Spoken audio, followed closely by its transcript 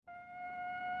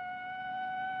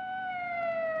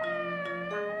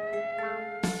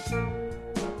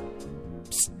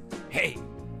Hey,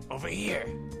 over here.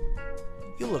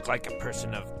 You look like a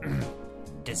person of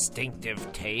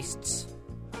distinctive tastes.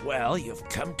 Well, you've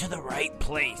come to the right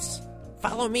place.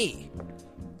 Follow me.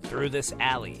 Through this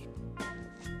alley.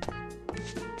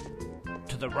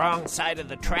 To the wrong side of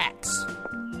the tracks.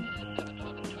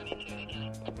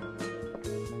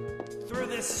 Through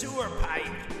this sewer pipe.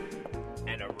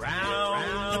 And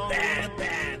around the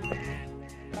bend.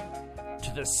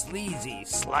 To the sleazy,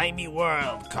 slimy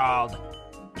world called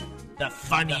the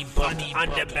Funny Book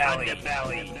Underbelly.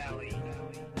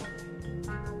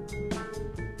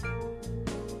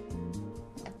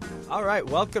 All right,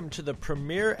 welcome to the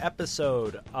premiere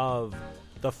episode of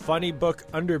the Funny Book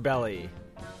Underbelly.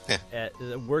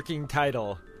 Working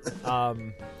title.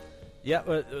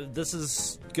 This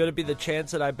is going to be the chance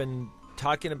that I've been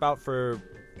talking about for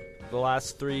the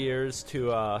last 3 years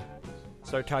to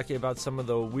start talking about some of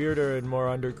the weirder and more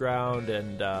underground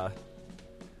and the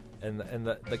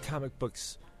comic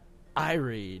books I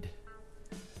read.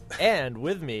 And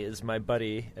with me is my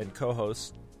buddy and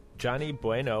co-host Johnny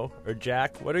Bueno, or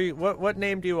Jack. What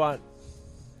name do you want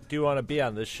to be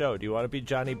on this show? Do you want to be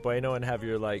Johnny Bueno and have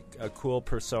your like a cool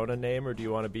persona name, or do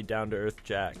you want to be Down to Earth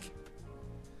Jack?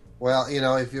 Well,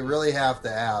 if you really have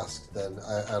to ask, then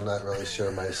I'm not really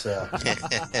sure myself.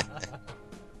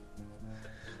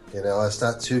 It's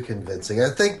not too convincing. I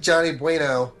think Johnny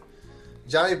Bueno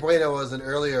was an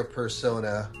earlier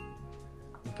persona,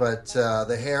 but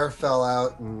the hair fell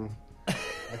out, and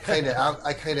I kind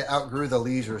of outgrew the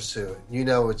leisure suit. You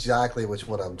know exactly which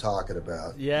one I'm talking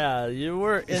about. Yeah, you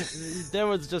were. There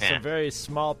was just a very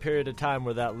small period of time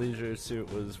where that leisure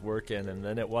suit was working, and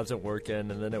then it wasn't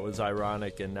working, and then it was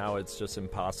ironic, and now it's just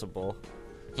impossible.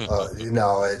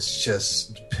 It's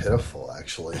just pitiful,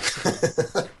 actually.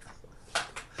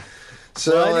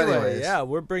 So, well, anyway, anyways. Yeah,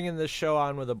 we're bringing this show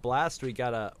on with a blast. We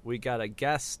got a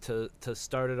guest to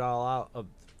start it all out.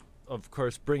 Of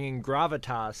course, bringing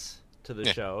gravitas to the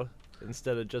show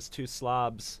instead of just two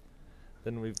slobs.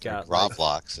 Then we've got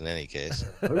Roblox in any case.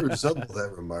 I resemble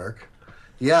that remark.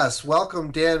 Yes,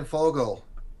 welcome Dan Fogel.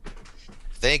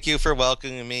 Thank you for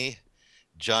welcoming me,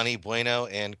 Johnny Bueno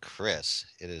and Chris.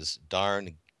 It is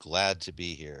darn glad to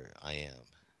be here. I am.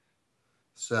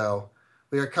 So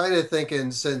we are kind of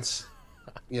thinking, since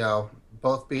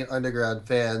both being underground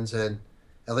fans and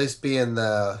at least being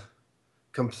the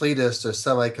completist or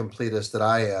semi-completist that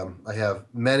I am, I have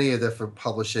many of different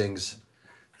publishings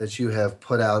that you have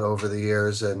put out over the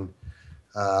years, and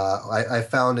I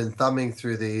found in thumbing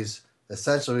through these,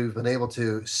 essentially we've been able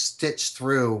to stitch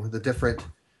through the different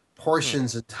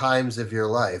portions and times of your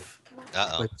life,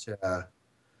 which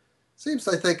seems,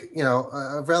 I think,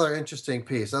 a rather interesting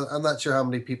piece. I'm not sure how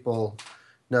many people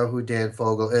know who Dan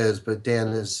Fogel is, but Dan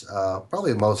is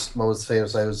probably most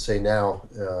famous, I would say now,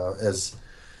 as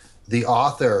the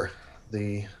author,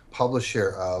 the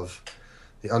publisher of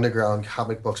the Underground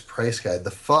Comic Books Price Guide,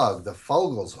 the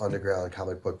Fogel's Underground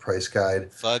Comic Book Price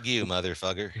Guide. Fug you,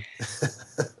 motherfucker.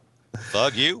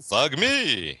 Fug you, fug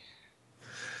me.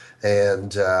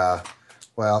 And,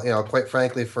 quite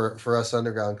frankly, for us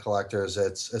underground collectors,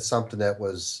 it's something that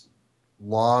was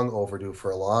long overdue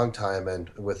for a long time, and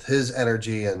with his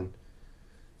energy and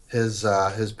his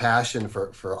passion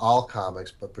for all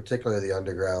comics, but particularly the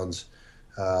undergrounds,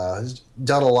 has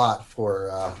done a lot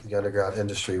for the underground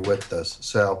industry with this.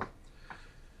 So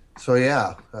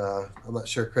yeah, I'm not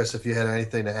sure, Chris, if you had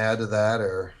anything to add to that,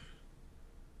 or.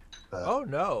 Oh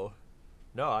no,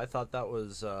 I thought that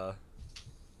was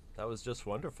just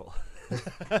wonderful.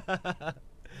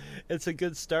 It's a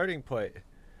good starting point.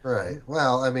 Right.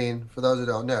 Well, I mean, for those who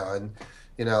don't know, and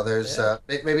there's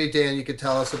maybe Dan, you could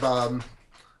tell us about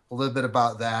a little bit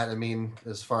about that. I mean,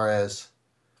 as far as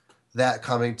that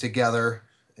coming together,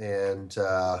 and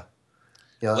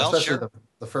especially sure.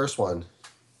 the first one.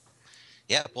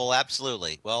 Yeah, well,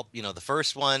 absolutely. Well, the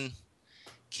first one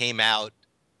came out,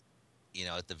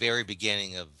 at the very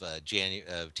beginning of January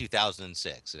of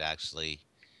 2006. It actually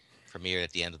premiered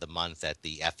at the end of the month at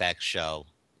the FX show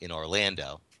in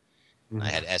Orlando. I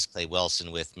had S. Clay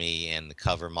Wilson with me and the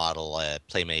cover model,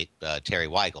 playmate Terry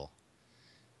Weigel.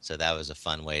 So that was a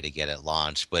fun way to get it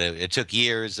launched. But it took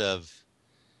years of,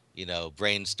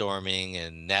 brainstorming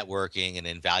and networking and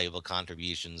invaluable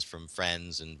contributions from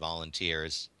friends and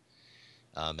volunteers,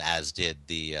 as did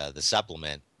the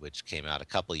supplement, which came out a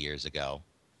couple of years ago,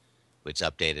 which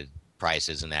updated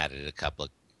prices and added a couple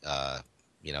of,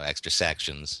 extra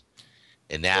sections.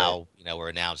 And now, we're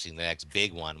announcing the next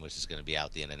big one, which is going to be out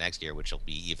at the end of next year, which will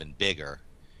be even bigger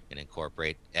and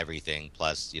incorporate everything,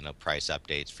 plus, price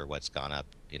updates for what's gone up,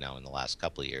 in the last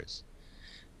couple of years.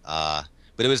 But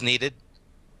it was needed.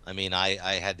 I mean,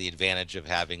 I had the advantage of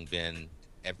having been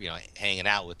hanging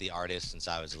out with the artists since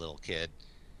I was a little kid,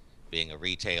 being a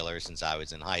retailer since I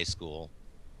was in high school,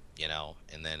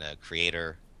 and then a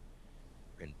creator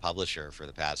and publisher for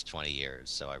the past 20 years.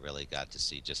 So I really got to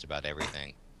see just about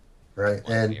everything. Right.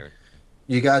 And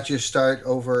you got your start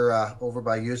over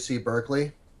by UC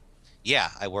Berkeley? Yeah,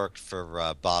 I worked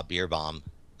for Bob Bierbaum.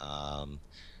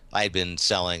 I had been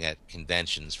selling at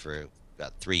conventions for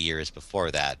about 3 years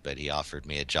before that, but he offered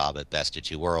me a job at Best of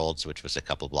Two Worlds, which was a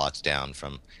couple blocks down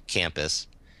from campus,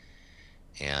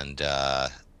 and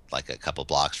like a couple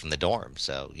blocks from the dorm.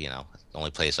 So, the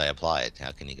only place I applied.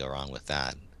 How can you go wrong with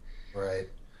that? Right.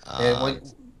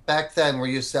 And back then, were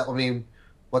you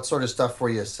what sort of stuff were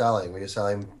you selling? Were you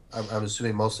selling, I'm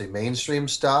assuming, mostly mainstream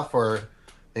stuff, or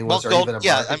was there even a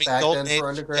market back then for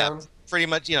underground? Yeah, pretty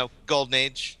much, Golden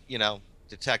Age,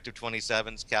 Detective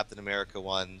 27s, Captain America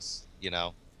ones, Yeah.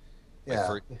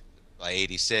 By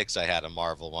 86, I had a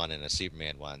Marvel one and a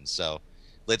Superman one. So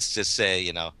let's just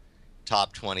say,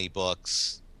 top 20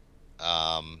 books,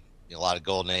 a lot of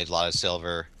Golden Age, a lot of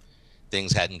Silver.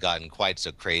 Things hadn't gotten quite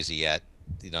so crazy yet,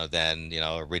 then,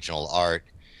 original art.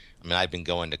 I mean, I've been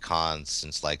going to cons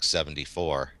since like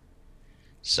 74.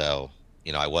 So,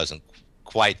 I wasn't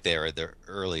quite there at the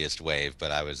earliest wave,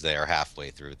 but I was there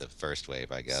halfway through the first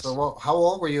wave, I guess. So how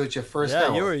old were you at your first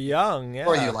Yeah, you were young. Yeah.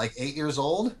 Were you like 8 years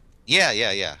old? Yeah.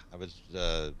 I was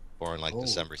born like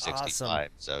December 65. Awesome.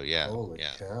 So, yeah. Holy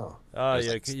cow. Oh,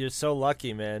 you're so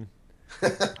lucky, man.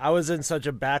 I was in such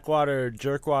a backwater,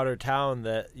 jerkwater town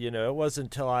that, it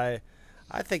wasn't until I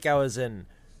think I was in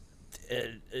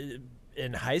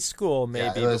high school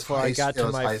maybe before I got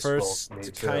to my first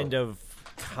kind of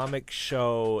comic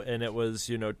show, and it was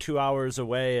 2 hours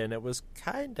away, and it was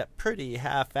kind of pretty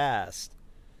half-assed,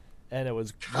 and it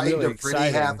was really exciting.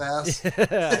 Pretty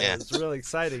half-assed. It was really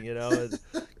exciting,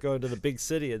 going to the big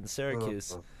city in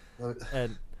Syracuse.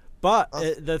 But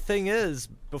the thing is,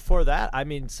 before that, I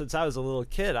mean, since I was a little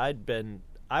kid,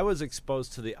 I was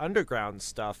exposed to the underground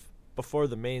stuff before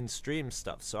the mainstream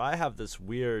stuff. So I have this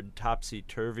weird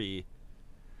topsy-turvy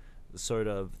sort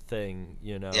of thing,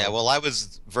 Yeah, well, I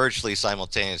was virtually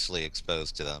simultaneously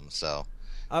exposed to them, so.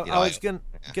 I was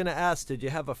gonna ask, did you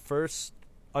have a first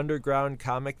underground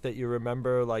comic that you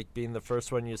remember, like, being the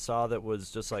first one you saw that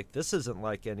was just like, this isn't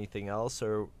like anything else,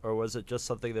 or was it just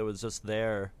something that was just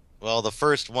there? Well, the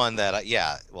first one that,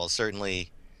 certainly,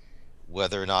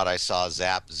 whether or not I saw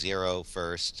Zap Zero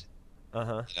first,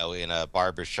 in a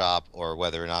barber shop, or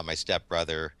whether or not my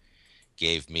stepbrother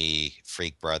gave me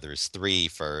Freak Brothers 3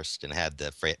 first and had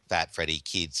the Fat Freddy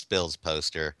Keith Spills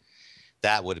poster,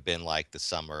 that would have been like the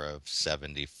summer of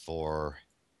 74.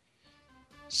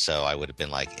 So I would have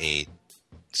been like 8.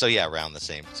 So yeah, around the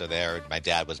same. So there, my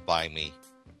dad was buying me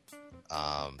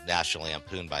National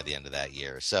Lampoon by the end of that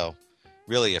year. So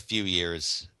really a few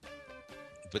years,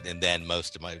 and then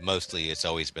mostly it's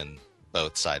always been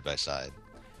both side by side.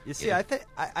 You see, I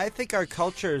think our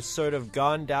culture has sort of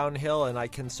gone downhill, and I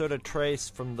can sort of trace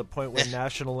from the point when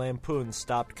National Lampoon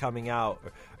stopped coming out.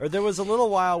 Or there was a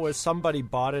little while where somebody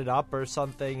bought it up or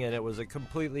something, and it was a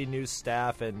completely new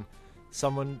staff, and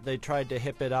they tried to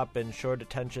hip it up and short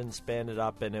attention span it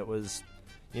up, and it was,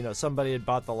 somebody had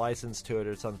bought the license to it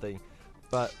or something.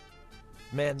 But,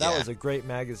 man, that was a great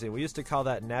magazine. We used to call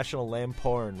that National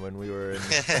Lamporn when we were in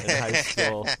high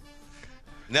school.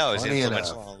 No, it's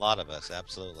influential on a lot of us,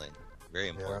 absolutely. Very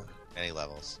important at many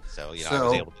levels. So, I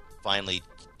was able to finally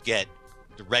get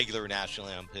the regular National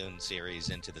Lampoon series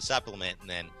into the supplement, and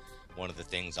then one of the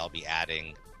things I'll be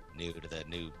adding new to the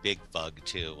new Big Bug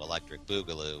 2, Electric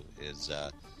Boogaloo, is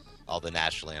all the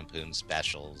National Lampoon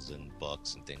specials and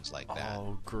books and things like that.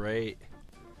 Oh, great.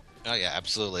 Oh, yeah,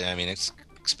 absolutely. I mean, it's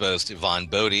exposed to Von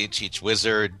Bodie, Cheech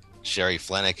Wizard, Sherry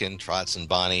Flanagan, Trots and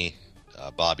Bonnie,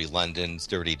 Bobby London's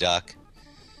Dirty Duck.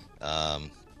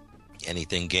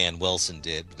 Anything Gan Wilson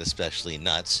did, but especially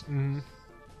Nuts. Mm-hmm.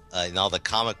 And all the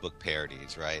comic book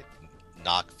parodies, right?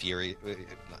 Knock Fury.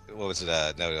 What was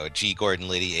it? G. Gordon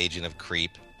Liddy, Agent of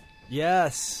Creep.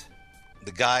 Yes.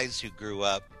 The guys who grew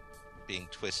up being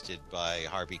twisted by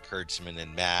Harvey Kurtzman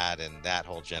and Mad and that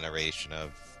whole generation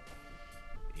of,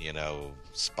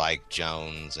 Spike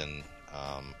Jones and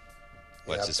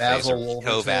what's his face?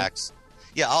 Kovacs.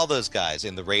 Yeah, all those guys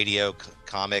in the radio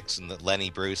comics and the Lenny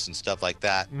Bruce and stuff like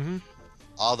that. Mm-hmm.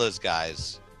 All those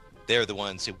guys, they're the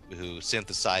ones who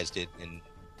synthesized it and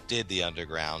did the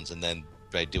undergrounds, and then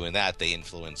by doing that, they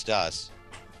influenced us.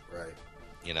 Right.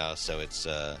 So it's...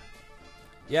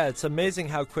 Yeah, it's amazing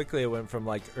how quickly it went from,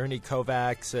 like, Ernie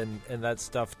Kovacs and that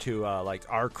stuff to, like,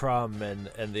 R. Crumb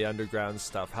and the underground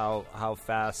stuff, how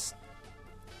fast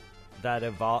that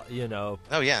evolved,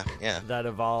 Oh, yeah. That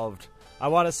evolved. I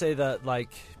want to say that,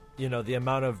 like, the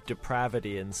amount of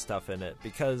depravity and stuff in it,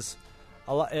 because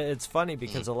it's funny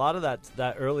because a lot of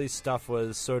that early stuff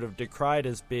was sort of decried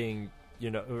as being,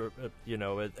 at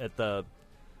the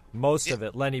most of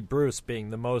it, Lenny Bruce being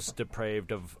the most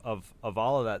depraved of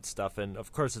all of that stuff, and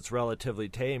of course it's relatively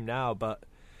tame now, but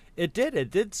it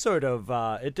did sort of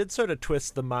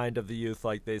twist the mind of the youth,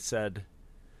 like they said.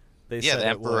 The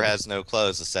Emperor has no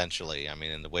clothes, essentially. I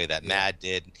mean, in the way that Mad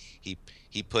did, he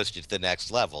pushed it to the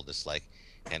next level, just like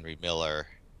Henry Miller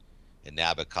and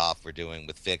Nabokov were doing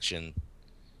with fiction.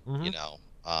 Mm-hmm.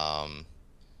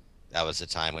 That was a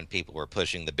time when people were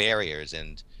pushing the barriers,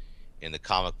 and in the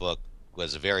comic book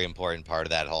was a very important part of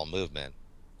that whole movement,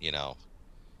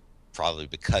 probably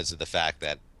because of the fact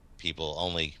that people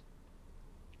only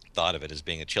thought of it as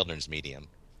being a children's medium.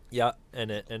 Yeah, and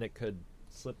it could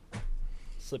slip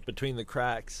between the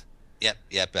cracks.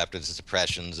 Yep, after the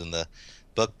suppressions and the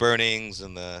book burnings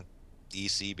and the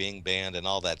EC being banned and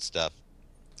all that stuff,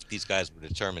 these guys were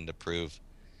determined to prove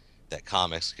that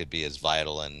comics could be as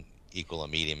vital and equal a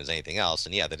medium as anything else.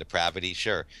 And the depravity,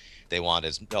 sure. They want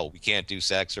we can't do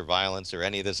sex or violence or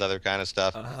any of this other kind of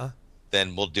stuff. Uh-huh.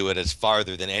 Then we'll do it as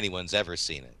farther than anyone's ever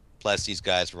seen it. Plus, these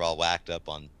guys were all whacked up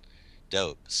on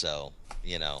dope, so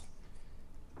it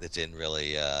didn't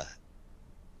really,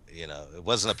 it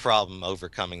wasn't a problem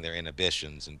overcoming their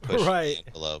inhibitions and pushing the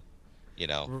envelope.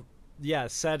 Yeah,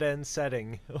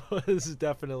 setting was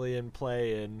definitely in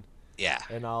play, and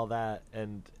and all that,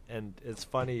 and it's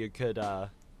funny, you could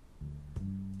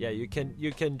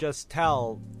you can just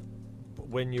tell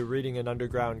when you're reading an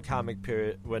underground comic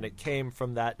period when it came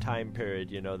from that time period,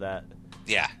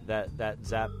 that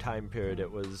Zap time period. It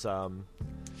was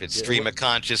if it's stream of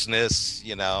consciousness,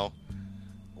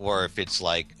 or if it's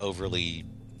like overly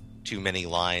too many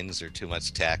lines or too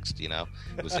much text, it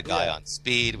was the guy on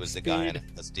speed, was the guy on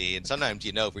LSD, and sometimes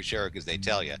for sure because they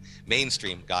tell you.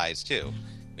 Mainstream guys too,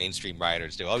 mainstream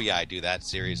writers do. Oh yeah, I do that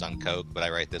series on coke, but I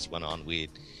write this one on weed.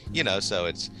 So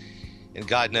it's, and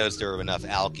God knows there were enough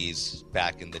alkies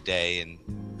back in the day in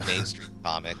mainstream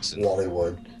comics and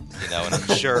Wallywood, and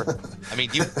I'm sure. I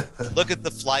mean, you look at the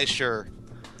Fleischer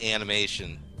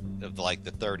animation of like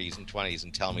the 30s and 20s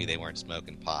and tell me they weren't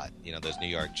smoking pot. Those New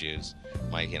York Jews,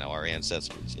 our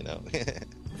ancestors.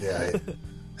 Yeah.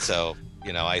 So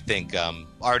I think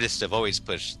artists have always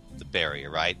pushed the barrier,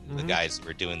 right? Mm-hmm. The guys that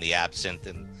were doing the absinthe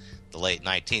in the late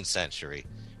 19th century,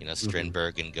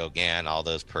 Strindberg and Gauguin, all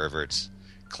those perverts,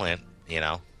 Klimt,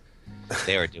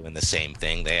 they were doing the same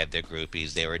thing. They had their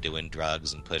groupies. They were doing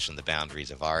drugs and pushing the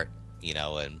boundaries of art,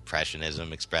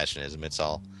 impressionism, expressionism. It's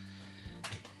all,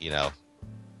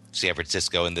 San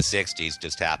Francisco in the 60s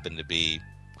just happened to be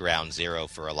ground zero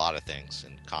for a lot of things,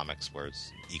 and comics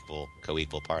was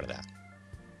co-equal part of that.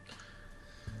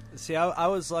 See, I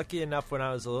was lucky enough when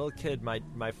I was a little kid.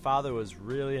 My father was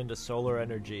really into solar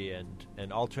energy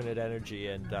and alternate energy,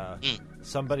 and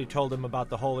somebody told him about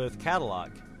the Whole Earth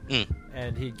catalog.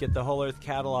 And he'd get the Whole Earth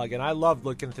catalog, and I loved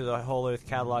looking through the Whole Earth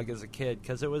catalog as a kid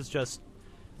because it was just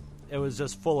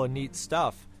full of neat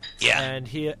stuff. Yeah. And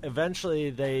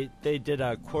they did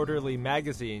a quarterly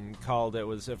magazine called, it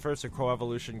was at first a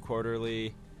Coevolution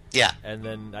Quarterly. Yeah. And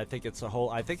then I think it's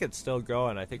still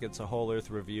going. I think it's a Whole Earth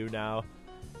Review now.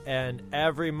 And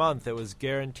every month it was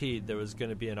guaranteed there was going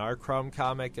to be an R. Crumb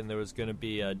comic and there was going to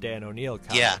be a Dan O'Neill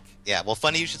comic. Yeah. Well,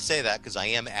 funny you should say that because I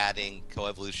am adding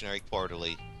Coevolutionary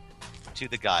Quarterly to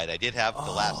the guide. I did have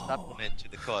the last supplement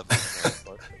to the Coevolutionary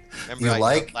Quarterly. Remember,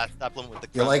 last supplement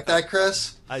with the You like that,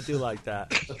 Chris? I do like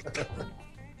that.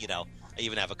 I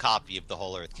even have a copy of the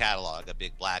Whole Earth catalog, a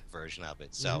big black version of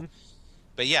it. So, Mm-hmm.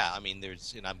 But yeah, I mean,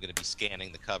 I'm going to be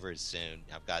scanning the covers soon.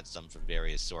 I've got some from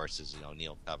various sources,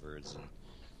 O'Neill covers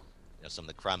and some of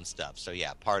the Crumb stuff. So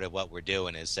yeah, part of what we're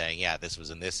doing is saying, this was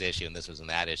in this issue and this was in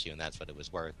that issue and that's what it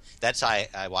was worth. That's why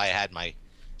I had my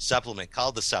supplement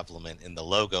called the supplement, and the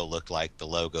logo looked like the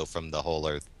logo from the Whole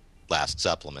Earth last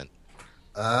supplement.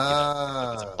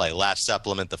 Last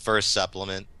supplement, the first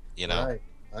supplement. Right.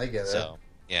 I get it. So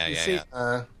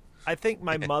I think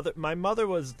my mother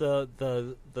was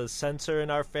the censor in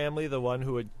our family, the one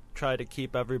who would try to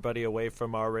keep everybody away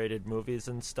from R-rated movies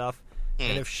and stuff.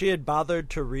 And if she had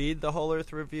bothered to read the Whole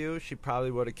Earth Review, she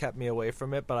probably would have kept me away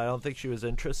from it, but I don't think she was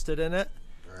interested in it.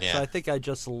 Yeah. So I think I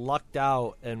just lucked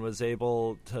out and was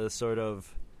able to sort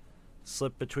of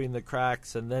slip between the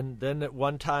cracks. And then at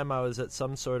one time I was at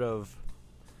some sort of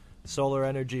solar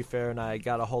energy fair, and I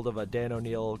got a hold of a Dan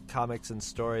O'Neill comics and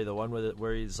story, the one with it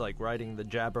where he's like writing the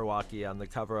Jabberwocky on the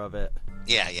cover of it.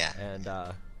 Yeah. And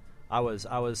I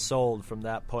was sold from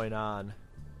that point on.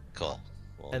 Cool.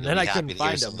 Well, and then I couldn't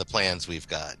find them. The plans we've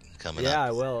got coming up. Yeah, I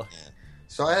will. Yeah.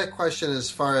 So I had a question as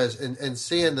far as and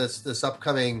seeing this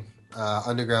upcoming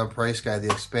Underground Price Guide, the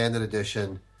expanded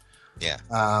edition. Yeah.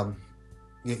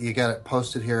 You got it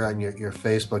posted here on your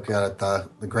Facebook. You got it,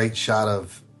 the great shot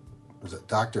of, was it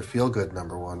Dr. Feelgood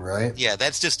 #1, right? Yeah,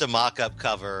 that's just a mock-up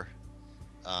cover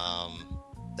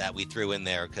that we threw in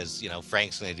there because,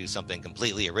 Frank's going to do something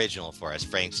completely original for us.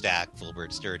 Frank Stack,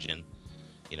 Fulbert Sturgeon,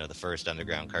 the first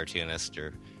underground cartoonist,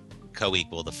 or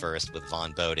co-equal the first with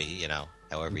Von Bodie,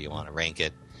 however you want to rank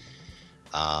it.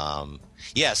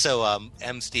 So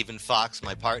M. Stephen Fox,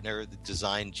 my partner, the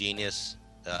design genius,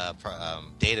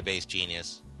 database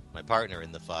genius, my partner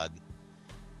in the FUG,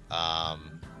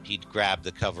 he grabbed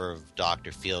the cover of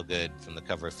Dr. Feelgood from the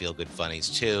cover of Feelgood Funnies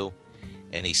 2,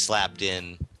 and he slapped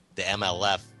in the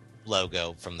MLF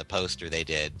logo from the poster they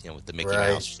did, with the Mickey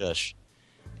Mouse shush.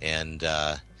 And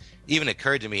even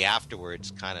occurred to me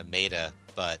afterwards, kind of meta,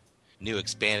 but new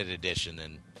expanded edition,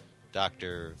 and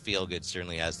Dr. Feelgood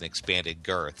certainly has an expanded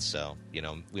girth, so,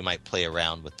 we might play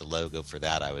around with the logo for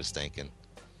that, I was thinking.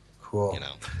 Cool.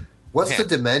 What's the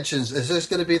dimensions? Is this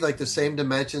going to be like the same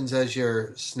dimensions as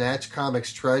your Snatch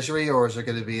Comics Treasury, or is it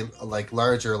going to be like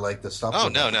larger, like the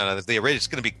supplement? Oh, no. The original, it's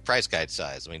going to be price guide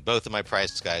size. I mean, both of my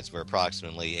price guides were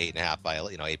approximately 8.5 by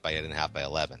 8 by 8.5 by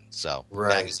 11. So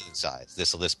magazine size.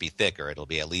 This will just be thicker. It'll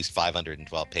be at least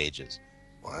 512 pages.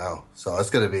 Wow. So it's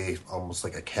going to be almost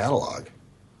like a catalog.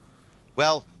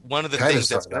 Well, one of the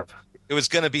things it was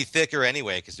going to be thicker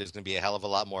anyway, because there's going to be a hell of a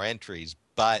lot more entries,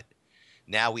 but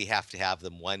now we have to have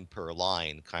them one per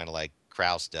line, kind of like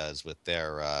Krause does with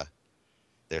their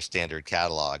standard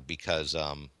catalog, because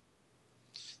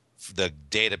the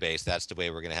database, that's the way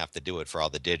we're going to have to do it for all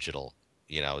the digital.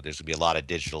 There's going to be a lot of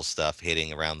digital stuff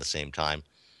hitting around the same time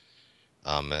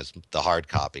as the hard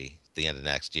copy at the end of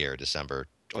next year, December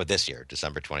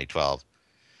 2012.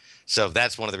 So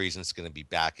that's one of the reasons it's going to be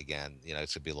back again. It's going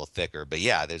to be a little thicker. But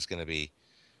yeah, there's going to be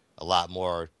a lot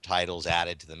more titles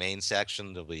added to the main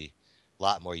section. There'll be a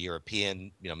lot more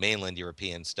European, mainland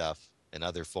European stuff and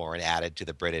other foreign added to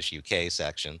the British UK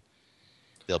section.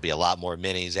 There'll be a lot more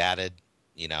minis added,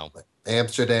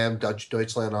 Amsterdam,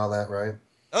 Deutschland, all that, right?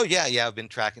 Oh, yeah. I've been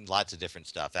tracking lots of different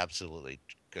stuff. Absolutely.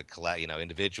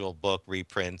 Individual book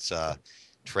reprints,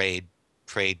 trade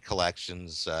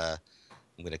collections.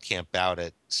 I'm going to camp out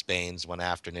at Spain's one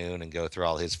afternoon and go through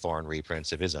all his foreign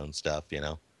reprints of his own stuff,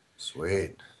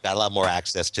 Sweet. Got a lot more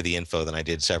access to the info than I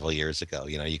did several years ago.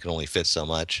 You can only fit so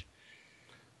much.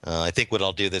 I think what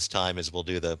I'll do this time is we'll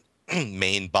do the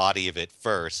main body of it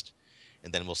first,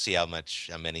 and then we'll see how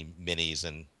many minis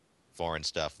and foreign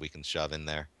stuff we can shove in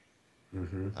there.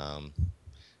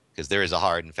 Because there is a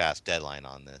hard and fast deadline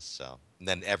on this. So, and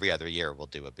then every other year we'll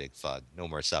do a big FUG. No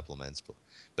more supplements,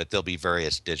 but there'll be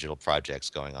various digital projects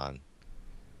going on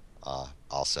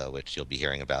also, which you'll be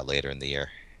hearing about later in the year.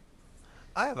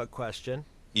 I have a question.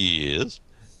 Yes.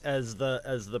 As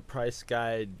the price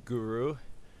guide guru,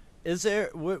 is there?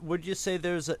 Would you say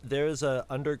there's a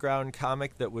underground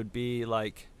comic that would be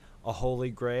like a holy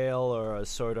grail or a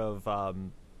sort of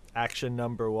action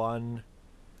 #1?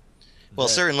 Well,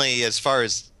 certainly, as far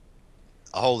as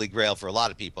a holy grail for a lot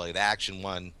of people, the action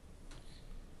one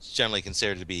is generally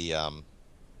considered to be,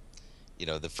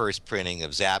 the first printing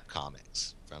of Zap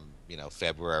Comics from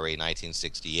February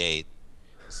 1968.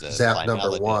 Zap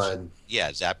 #1.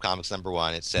 Yeah, Zap Comics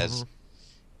 #1. It says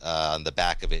on the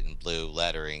back of it in blue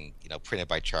lettering, printed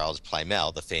by Charles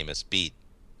Plymell, the famous Beat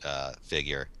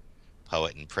figure,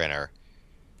 poet and printer.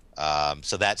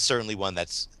 So that's certainly one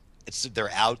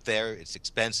they're out there. It's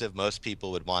expensive. Most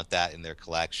people would want that in their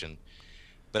collection.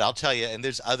 But I'll tell you, and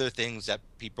there's other things that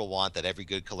people want that every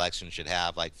good collection should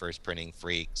have, like first printing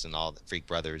Freaks and all the Freak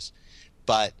Brothers.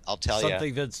 But I'll tell you,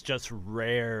 something that's just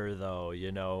rare, though.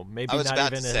 Maybe I was not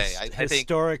about even to say, as I think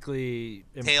historically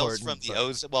important. Tales from the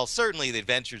O's. Well, certainly the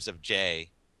Adventures of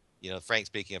Jay.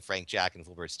 Speaking of Frank Jack and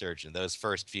Fulbert Sturgeon, those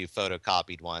first few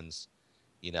photocopied ones,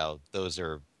 those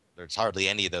are. There's hardly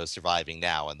any of those surviving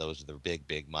now, and those are the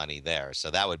big money there.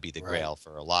 So that would be the grail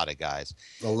for a lot of guys.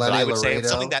 So I would say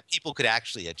something that people could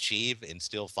actually achieve and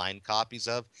still find copies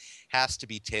of has to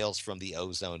be Tales from the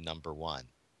Ozone #1.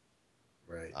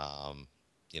 Right.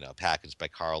 Packaged by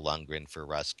Carl Lundgren for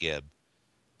Russ Gibb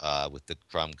with the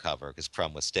Crumb cover, because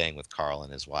Crumb was staying with Carl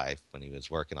and his wife when he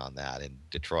was working on that in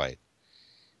Detroit.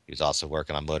 He was also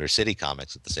working on Motor City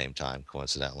Comics at the same time,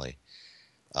 coincidentally.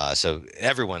 So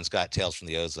everyone's got Tales from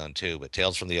the Ozone too, but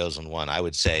Tales from the Ozone 1, I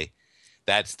would say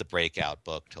that's the breakout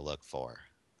book to look for.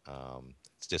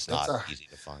 It's just not easy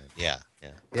to find. Yeah.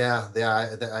 I've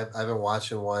been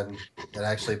watching one that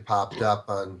actually popped up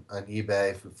on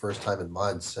eBay for the first time in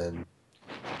months, and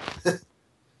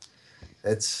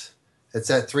it's It's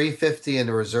at 350 and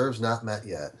the reserve's not met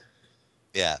yet.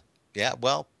 Yeah, yeah.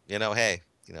 Well, hey,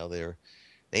 they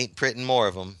ain't printing more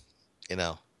of them. You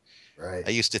know, Right. I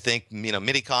used to think,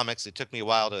 mini comics. It took me a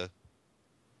while to,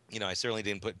 I certainly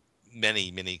didn't put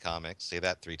many mini comics. Say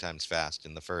that three times fast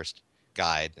in the first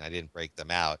guide. I didn't break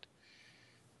them out,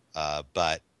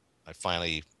 but I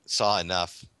finally saw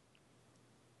enough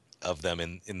of them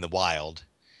in the wild,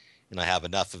 and I have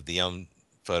enough of the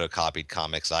photocopied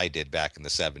comics I did back in the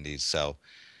 70s. So,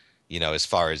 as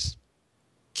far as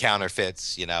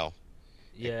counterfeits, it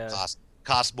Yeah.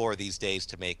 costs more these days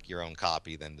to make your own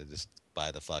copy than to just buy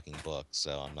the fucking book.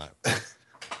 So I'm not.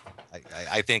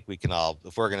 I think we can all,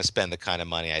 if we're going to spend the kind of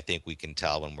money, I think we can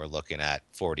tell when we're looking at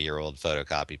 40-year-old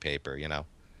photocopy paper.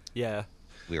 Yeah.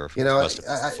 We were You know, most of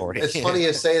us 40. it's funny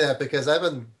you say that because I've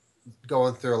been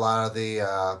going through a lot of the.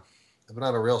 I've been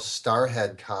on a real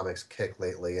Starhead comics kick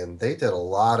lately, and they did a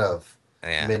lot of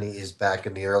Yeah. minis back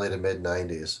in the early to mid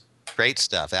 '90s. Great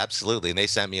stuff, absolutely. And they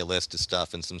sent me a list of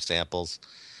stuff and some samples.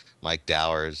 Mike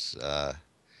Dowers,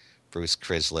 Bruce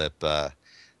Crislip,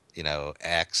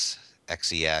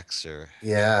 XEX, or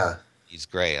Yeah. he's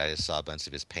great. I just saw a bunch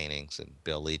of his paintings and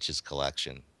Bill Leach's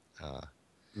collection.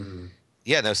 Mm-hmm.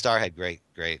 Yeah, no, Starhead, great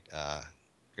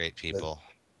people.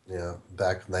 Yeah,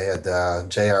 back when they had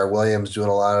J.R. Williams doing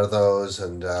a lot of those,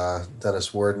 and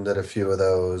Dennis Worden did a few of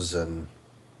those, and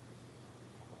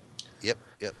Yep.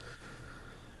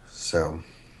 so.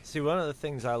 See, one of the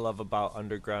things I love about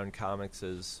underground comics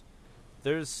is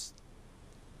there's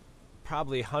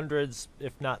probably hundreds,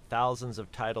 if not thousands,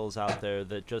 of titles out there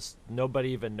that just nobody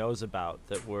even knows about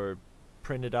that were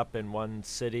printed up in one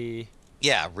city.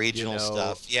 Yeah, regional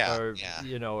stuff. Yeah, or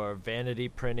yeah. Or vanity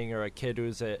printing, or a kid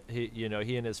who's he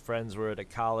and his friends were at a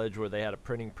college where they had a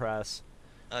printing press.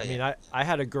 I mean, I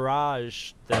had a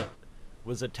garage that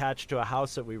was attached to a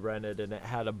house that we rented, and it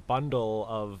had a bundle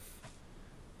of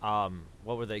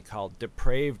what were they called,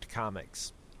 depraved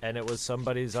comics, and it was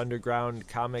somebody's underground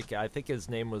comic. I think his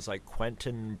name was like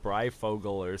Quentin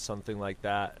Fogel or something like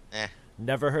that.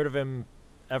 Never heard of him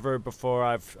ever before.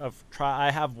 I've tried.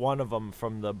 I have one of them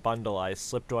from the bundle. I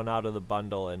slipped one out of the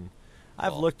bundle, and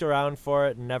I've looked around for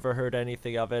it and never heard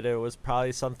anything of it. It was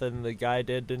probably something the guy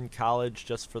did in college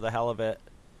just for the hell of it.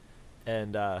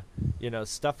 And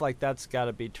stuff like that's got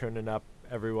to be turning up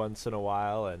every once in a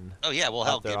while. And you'll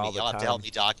have to help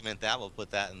me document that. We'll put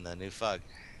that in the new FUG.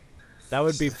 That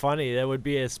would be funny. That would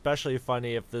be especially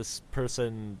funny if this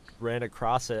person ran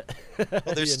across it. Well,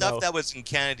 there's stuff that was in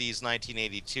Kennedy's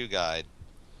 1982 guide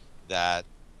that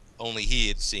only he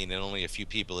had seen and only a few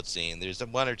people had seen. There's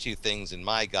one or two things in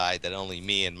my guide that only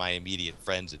me and my immediate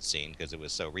friends had seen because it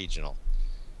was so regional.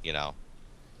 You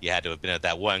had to have been at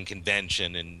that one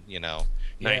convention in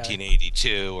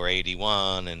 1982 or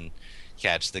 81 and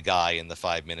catch the guy in the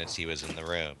 5 minutes he was in the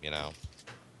room.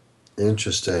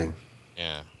 Interesting.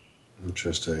 Yeah.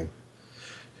 Interesting.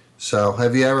 So,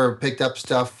 have you ever picked up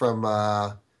stuff from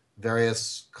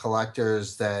various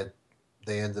collectors that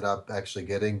they ended up actually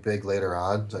getting big later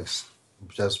on, like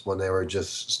just when they were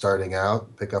just starting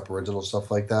out, pick up original stuff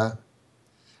like that?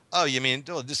 Oh, you mean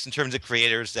just in terms of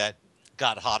creators that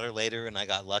got hotter later and I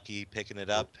got lucky picking it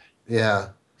up? Yeah.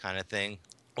 Kind of thing.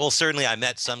 Well, certainly I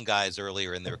met some guys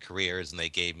earlier in their careers and they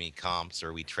gave me comps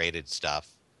or we traded stuff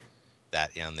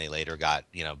that, and they later got,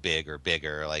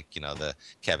 bigger, like, the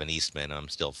Kevin Eastman I'm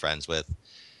still friends with,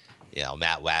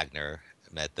 Matt Wagner,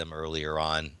 met them earlier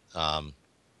on.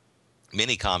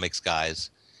 Mini comics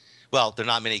guys. Well, they're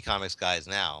not mini comics guys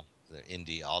now. They're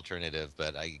indie alternative,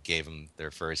 but I gave them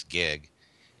their first gig.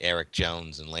 Eric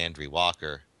Jones and Landry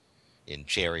Walker in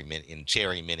Cherry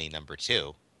Mini number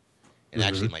 2. And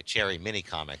actually my Cherry Mini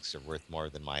comics are worth more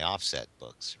than my offset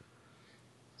books.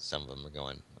 Some of them are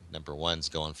going, number 1's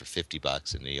going for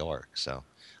 $50 in New York. So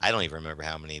I don't even remember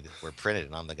how many were printed,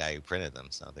 and I'm the guy who printed them.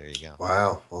 So there you go.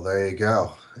 Wow. Well, there you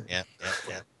go. Yeah.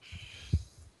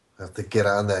 Have to get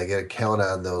on that, get a count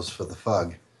on those for the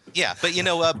FUG. Yeah, but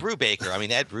Brubaker,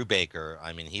 Ed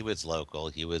Brubaker, he was local.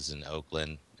 He was in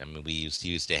Oakland. We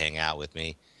used to hang out with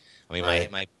me.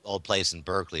 Right. My old place in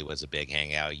Berkeley was a big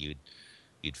hangout. You'd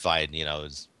find,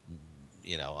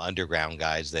 underground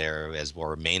guys there as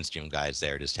more mainstream guys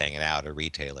there just hanging out, or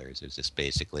retailers. It's just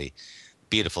basically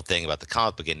beautiful thing about the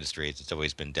comic book industry is it's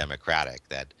always been democratic,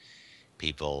 that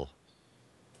people,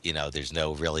 there's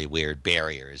no really weird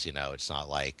barriers. It's not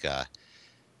like,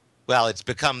 it's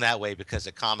become that way because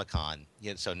of Comic-Con.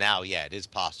 So now, it is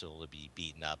possible to be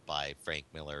beaten up by Frank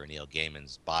Miller or Neil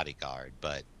Gaiman's bodyguard,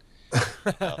 but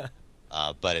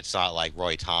but it's not like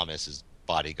Roy Thomas's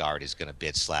bodyguard is going to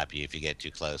bitch slap you if you get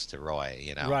too close to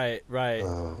Roy. Right. Roy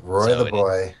So the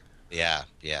boy. Yeah.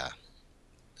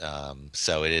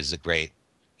 So it is a great,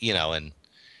 and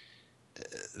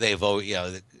they've always,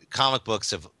 the comic book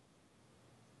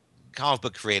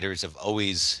creators have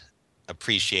always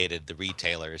appreciated the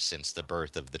retailers since the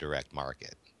birth of the direct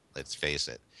market. Let's face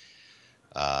it.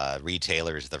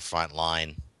 Retailers, the front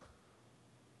line.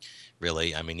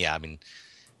 Really,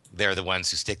 they're the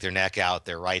ones who stick their neck out.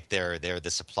 They're right there. They're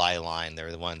the supply line.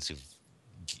 They're the ones who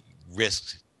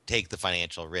take the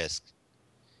financial risk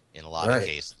in a lot of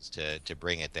cases to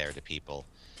bring it there to people.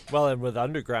 Well, and with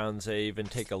undergrounds, they even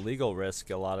take a legal risk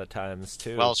a lot of times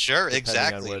too. Well, sure,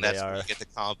 exactly. And that's where you get the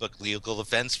comic book legal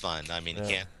defense fund.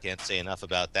 Can't say enough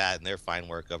about that and their fine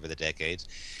work over the decades.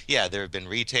 Yeah, there have been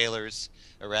retailers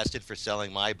arrested for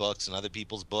selling my books and other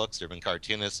people's books. There have been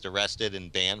cartoonists arrested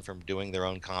and banned from doing their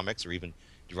own comics or even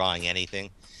drawing anything.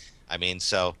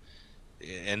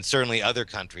 And certainly other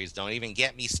countries. Don't even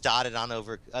get me started on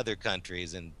over other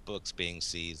countries and books being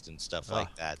seized and stuff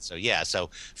like that. So yeah,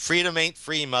 so freedom ain't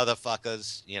free,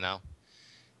 motherfuckers.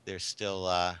 There's still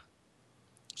a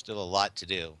lot to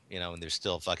do. And there's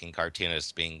still fucking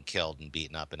cartoonists being killed and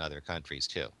beaten up in other countries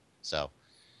too. So,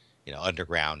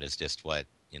 underground is just what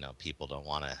people don't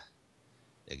want to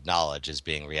acknowledge as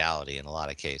being reality in a lot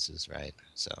of cases, right?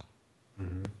 So.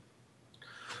 Mm-hmm.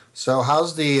 So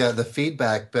how's the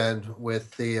feedback been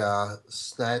with the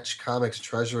Snatch Comics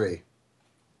Treasury?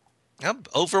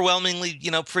 Overwhelmingly,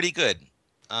 pretty good.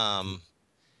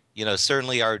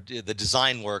 Certainly the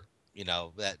design work,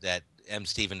 that M.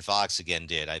 Stephen Fox again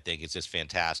did, I think it's just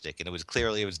fantastic. And it was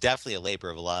definitely a labor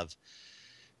of love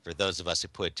for those of us who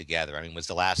put it together. It was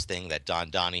the last thing that Don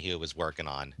Donahue was working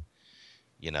on.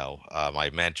 My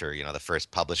mentor, the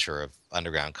first publisher of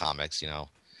Underground Comics,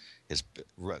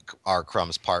 R.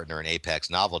 Crumb's partner in Apex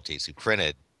Novelties, who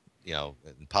printed, and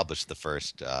published the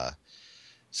first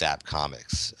Zap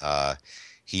comics.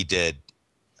 He did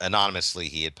anonymously.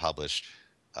 He had published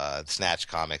Snatch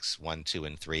Comics 1, 2,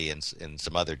 and 3, and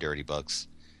some other dirty books,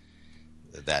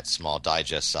 that small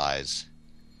digest size.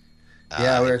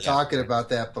 Yeah, we were talking about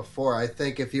that before. I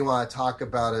think if you want to talk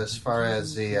about as far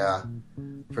as the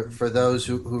for those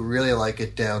who really like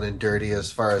it down and dirty, as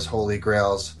far as Holy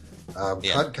Grails.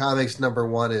 Hunt Comics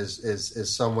 #1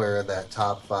 is somewhere in that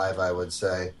top 5, I would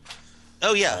say.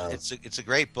 Oh yeah, it's a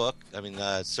great book.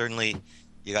 Certainly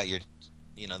you got your,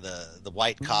 the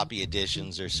white copy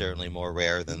editions are certainly more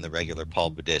rare than the regular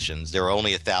pulp editions. There were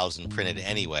only 1,000 printed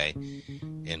anyway,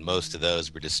 and most of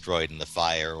those were destroyed in the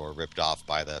fire or ripped off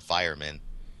by the firemen.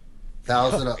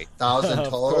 1,000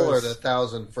 total, or the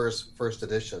 1,000 first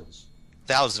editions?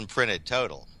 1,000 printed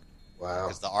total. Wow!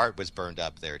 Because the art was burned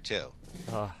up there too.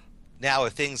 Now,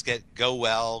 if things go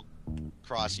well,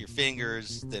 cross your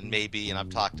fingers, then maybe, and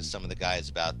I've talked to some of the guys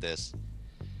about this,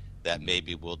 that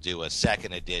maybe we'll do a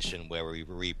second edition where we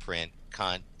reprint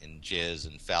Cunt and Jizz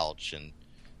and Felch and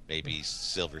maybe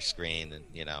Silver Screen and,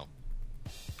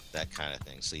 that kind of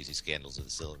thing. Sleazy Scandals of the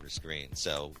Silver Screen.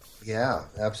 So yeah,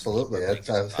 absolutely.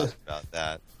 About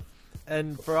that.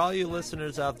 And for all you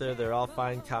listeners out there, they're all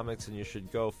fine comics, and you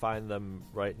should go find them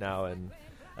right now. And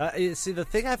you see, the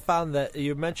thing I found that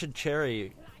you mentioned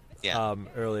Cherry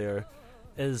earlier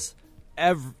is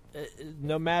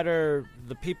no matter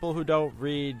the people who don't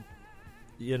read,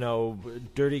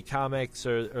 dirty comics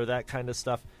or that kind of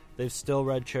stuff, they've still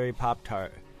read Cherry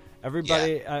Pop-Tart.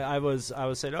 Everybody, I was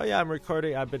saying, oh yeah, I'm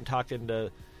recording. I've been talking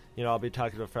to, I'll be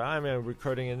talking to a friend. I'm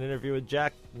recording an interview with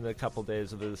Jack in a couple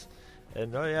days of this.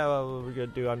 And oh yeah, well, we're gonna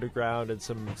do Underground and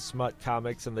some smut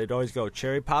comics, and they'd always go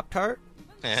Cherry Pop-Tart.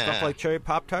 Stuff like Cherry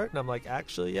Pop-Tart, and I'm like,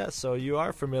 actually, yes. So you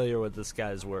are familiar with this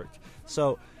guy's work.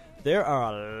 So there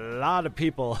are a lot of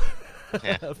people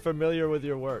familiar with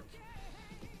your work.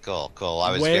 Cool.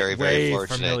 I was very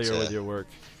fortunate familiar with your work.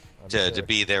 To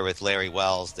be there with Larry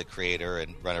Wells, the creator,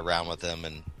 and run around with him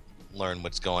and learn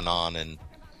what's going on. And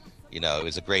it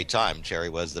was a great time. Cherry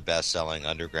was the best-selling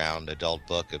underground adult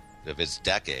book of his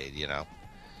decade.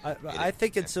 I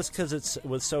think it's just because it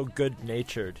was so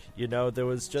good-natured. There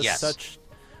was just such.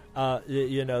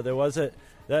 There wasn't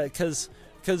that because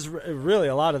really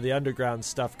a lot of the underground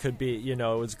stuff could be, it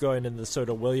was going in the sort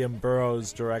of William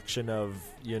Burroughs direction of,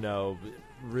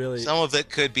 really. Some of it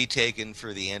could be taken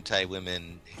for the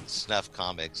anti-women snuff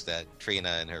comics that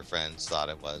Trina and her friends thought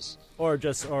it was, or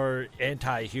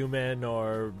anti-human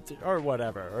or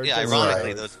whatever. Or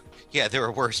ironically, there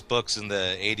were worse books in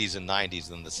the 80s and 90s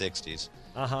than the 60s.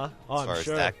 As far as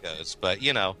that goes, but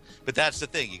that's the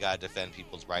thing. You gotta defend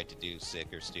people's right to do sick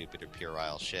or stupid or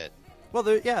puerile shit. Well,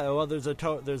 there's a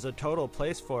total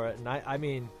place for it, and I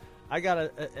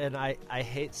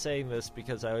hate saying this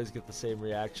because I always get the same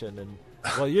reaction, and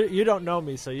Well, you don't know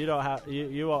me, so you don't have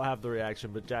you won't have the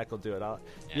reaction, but Jack will do it.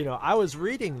 I was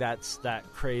reading that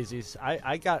crazy.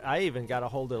 I even got a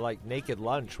hold of like Naked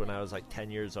Lunch when I was like 10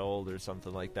 years old or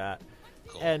something like that.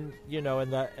 Cool. And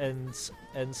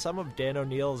and some of Dan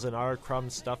O'Neill's and R.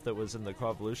 Crumb's stuff that was in the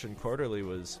Coevolution Quarterly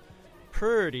was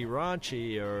pretty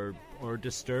raunchy or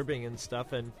disturbing and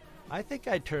stuff. And I think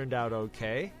I turned out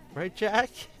okay, right,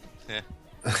 Jack?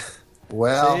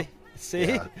 Well, see.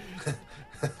 Yeah.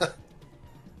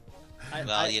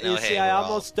 I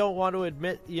almost don't want to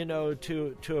admit,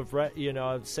 to have read,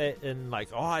 say and like,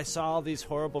 oh, I saw all these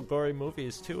horrible, gory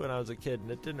movies too when I was a kid, and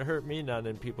it didn't hurt me none.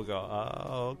 And people go,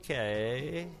 oh,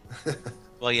 okay.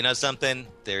 Well, you know something?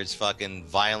 There's fucking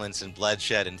violence and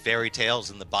bloodshed and fairy tales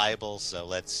in the Bible, so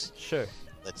let's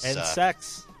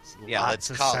sex. Yeah,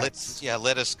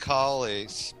 let us call a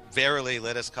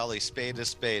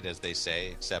spade, as they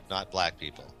say, except not black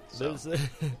people. So.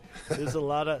 There's a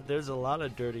lot of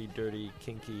dirty,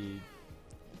 kinky,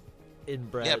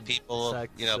 inbred. Yeah, people.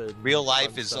 Sex real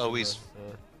life is always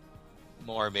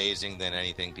more amazing than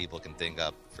anything people can think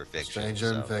up for fiction.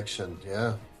 Stranger in fiction,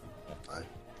 yeah.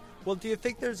 Well, do you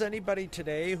think there's anybody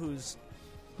today who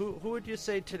would you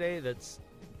say today that's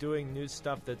doing new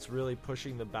stuff that's really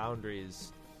pushing the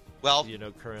boundaries? Well,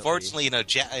 currently. Fortunately,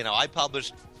 I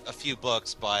published a few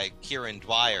books by Kieran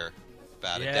Dwyer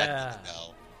about a decade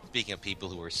ago. Speaking of people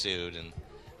who were sued and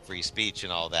free speech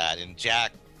and all that, and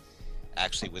Jack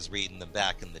actually was reading them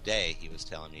back in the day. He was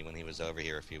telling me when he was over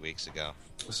here a few weeks ago.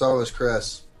 So was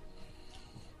Chris.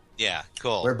 Yeah,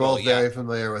 cool. We're both very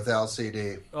familiar with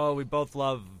LCD. Oh, we both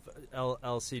love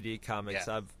LCD comics.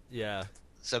 Yeah.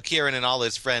 So Kieran and all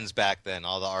his friends back then,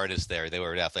 all the artists there, they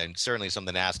were definitely, and certainly some of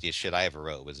the nastiest shit I ever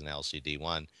wrote was an LCD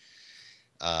one.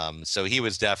 So he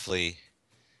was definitely,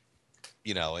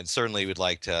 and certainly would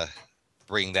like to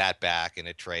bring that back in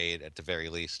a trade at the very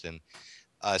least. And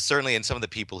certainly, and some of the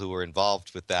people who were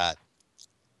involved with that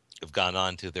have gone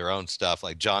on to their own stuff.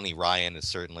 Like Johnny Ryan is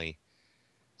certainly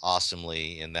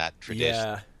awesomely in that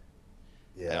tradition.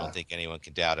 Yeah. I don't think anyone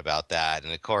can doubt about that.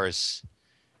 And of course,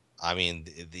 I mean,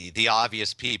 the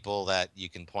obvious people that you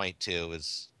can point to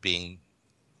as being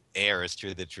heirs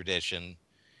to the tradition,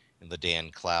 and the Dan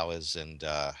Clowes and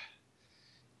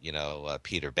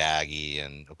Peter Baggy,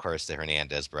 and of course the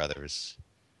Hernandez brothers,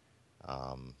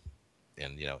 and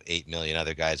 8 million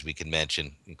other guys we can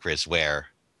mention, and Chris Ware.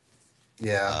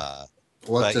 Yeah.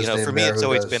 But for me, it's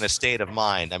always been a state of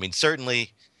mind. I mean,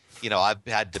 certainly, I've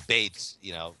had debates,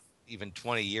 even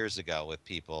 20 years ago with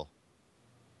people.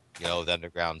 The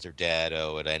Undergrounds are dead.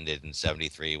 Oh, it ended in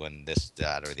 '73 when this,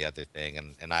 that, or the other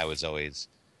thing, and I was always,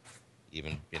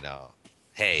 even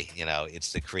hey,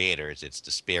 it's the creators, it's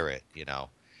the spirit, You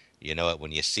know it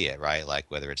when you see it, right? Like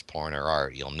whether it's porn or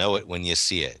art, you'll know it when you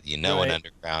see it. Right. An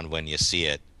underground when you see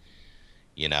it,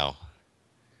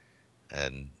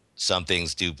 And some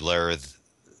things do blur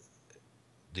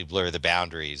the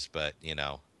boundaries, but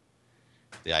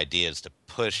the idea is to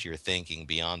push your thinking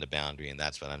beyond the boundary, and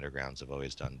that's what undergrounds have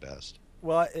always done best.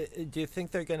 Well, do you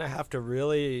think they're going to have to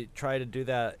really try to do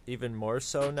that even more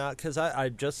so now? Because I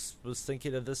just was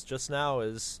thinking of this just now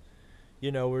is,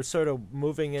 we're sort of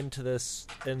moving into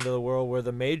the world where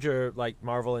the major, like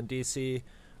Marvel and DC,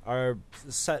 are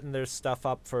setting their stuff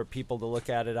up for people to look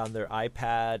at it on their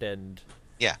iPad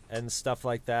and stuff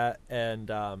like that. And,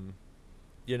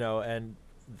 and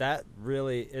that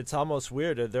really, it's almost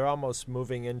weird. They're almost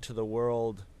moving into the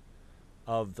world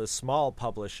of the small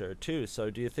publisher too. So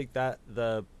do you think that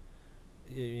the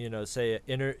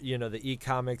the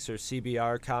e-comics or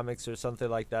CBR comics or something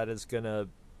like that is gonna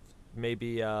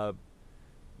maybe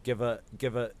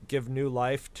give new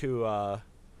life to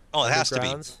it has to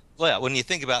be. Well, when you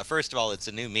think about, first of all, it's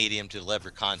a new medium to deliver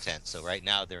content. So right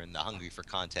now they're in the hungry for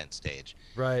content stage.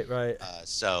 Right.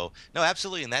 So no,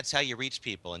 absolutely, and that's how you reach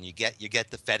people, and you get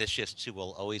the fetishists who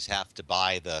will always have to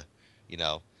buy the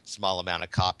small amount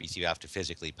of copies you have to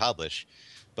physically publish.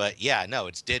 But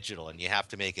it's digital, and you have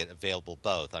to make it available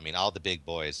both. I mean, all the big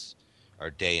boys are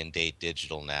day and date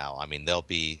digital now. I mean, there'll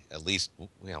be at least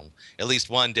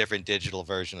one different digital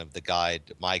version of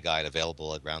my guide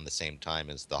available around the same time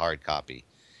as the hard copy.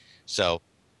 So,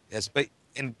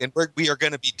 we are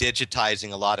going to be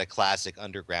digitizing a lot of classic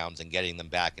undergrounds and getting them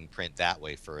back in print that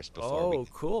way first.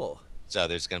 Cool. So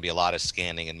there's going to be a lot of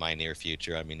scanning in my near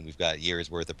future. I mean, we've got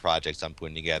years worth of projects I'm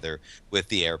putting together with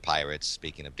the Air Pirates.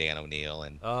 Speaking of Dan O'Neill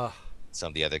and some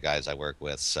of the other guys I work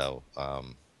with. So,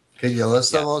 can you list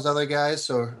some of those other guys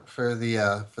for the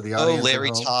audience?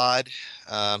 Larry Todd.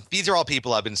 These are all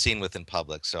people I've been seen with in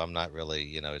public, so I'm not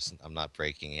really, I'm not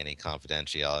breaking any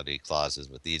confidentiality clauses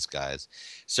with these guys.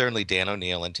 Certainly Dan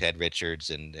O'Neill and Ted Richards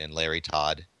and Larry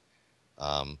Todd.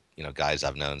 Guys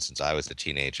I've known since I was a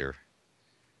teenager.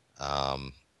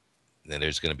 Then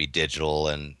there's going to be digital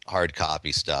and hard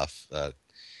copy stuff. But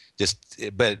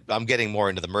I'm getting more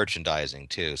into the merchandising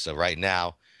too. So right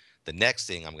now, the next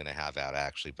thing I'm going to have out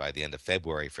actually by the end of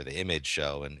February for the Image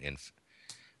show in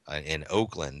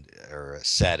Oakland are a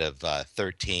set of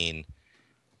 13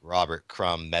 Robert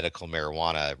Crumb medical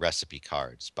marijuana recipe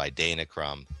cards by Dana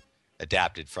Crumb,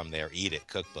 adapted from their Eat It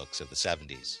cookbooks of the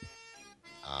 70s.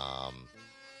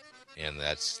 And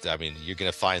you're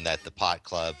going to find that the pot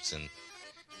clubs and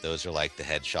those are like the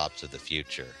head shops of the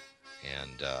future.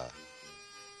 And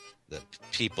the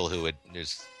people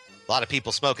there's a lot of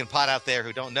people smoking pot out there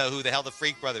who don't know who the hell the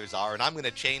Freak Brothers are, and I'm going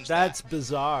to change that. That's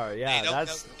bizarre. Yeah, they don't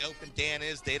know who Dope and Dan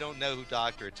is. They don't know who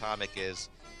Dr. Atomic is.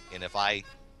 And if I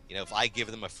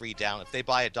give them a free download, if they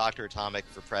buy a Dr. Atomic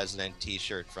for President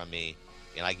T-shirt from me,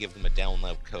 and I give them a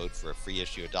download code for a free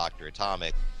issue of Dr.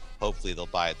 Atomic, hopefully they'll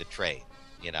buy the trade,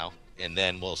 and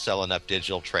then we'll sell enough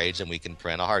digital trades and we can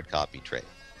print a hard copy trade.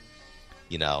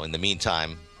 In the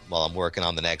meantime, while I'm working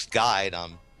on the next guide,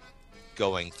 I'm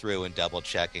going through and double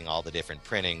checking all the different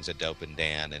printings of Dope and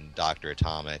Dan and Dr.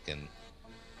 Atomic. And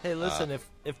hey, listen,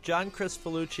 if John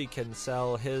Crisfolucci can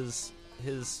sell his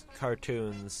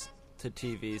cartoons to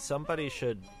TV, somebody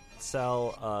should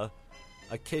sell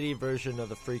a kiddie version of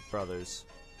the Freak Brothers.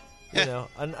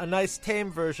 A nice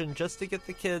tame version just to get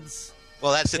the kids.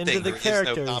 Well, that's the into thing. The there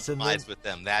characters is no compromise with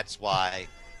them. That's why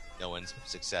no one's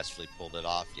successfully pulled it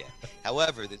off yet.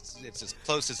 However, it's as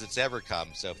close as it's ever come.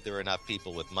 So if there are enough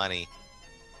people with money,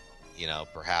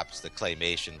 perhaps the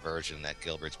claymation version that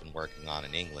Gilbert's been working on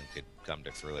in England could come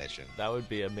to fruition. That would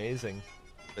be amazing.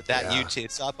 But YouTube,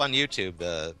 it's up on YouTube.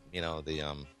 The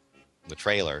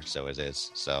trailer, so it is.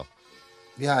 So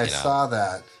yeah, I saw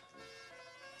that.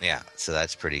 Yeah, so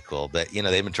that's pretty cool. But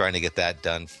they've been trying to get that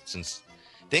done since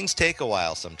things take a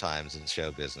while sometimes in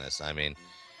show business. I mean,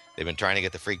 they've been trying to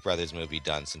get the Freak Brothers movie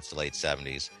done since the late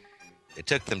 70s. It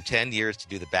took them 10 years to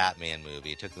do the Batman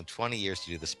movie. It took them 20 years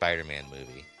to do the Spider-Man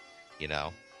movie.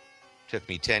 Took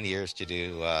me 10 years to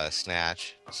do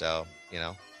Snatch. So,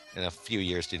 and a few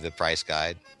years to do the Price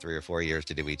Guide, 3 or 4 years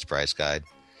to do each Price Guide.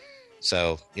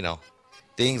 So,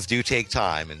 things do take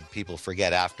time, and people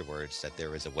forget afterwards that there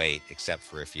was a wait, except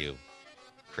for a few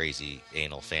crazy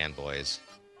anal fanboys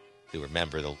who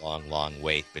remember the long, long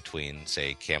wait between,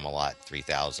 say, Camelot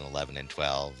 3011 and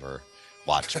 12 or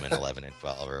Watchmen 11 and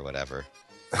 12 or whatever.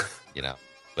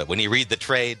 But when you read the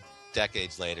trade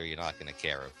decades later, you're not going to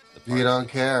care. You don't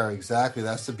care. Exactly.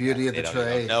 That's the beauty of the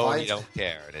trade. You don't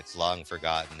care, and it's long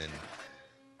forgotten. And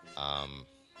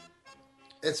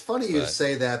it's funny you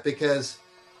say that because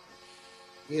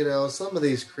some of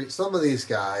these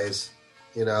guys,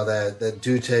 that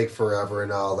do take forever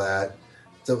and all that.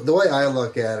 The way I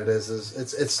look at it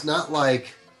is it's not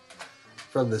like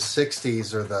from the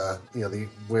 '60s or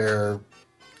where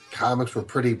comics were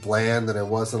pretty bland and there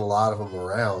wasn't a lot of them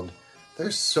around.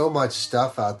 There's so much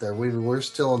stuff out there. We're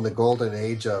still in the golden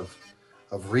age of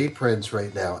reprints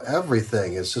right now.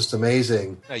 Everything is just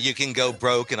amazing. You can go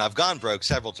broke, and I've gone broke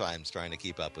several times trying to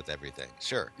keep up with everything.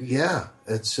 Sure. Yeah,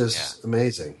 it's just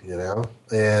amazing,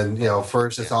 And,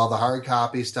 first it's all the hard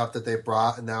copy stuff that they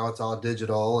brought, and now it's all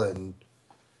digital and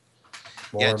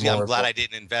more and more. I'm glad I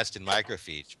didn't invest in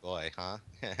microfiche. Boy, huh?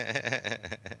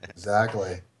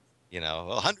 Exactly.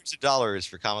 Hundreds of dollars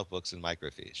for comic books and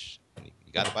microfiche.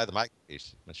 You got to buy the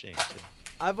microfiche machine.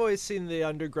 I've always seen the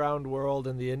underground world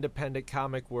and the independent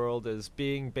comic world as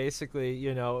being basically,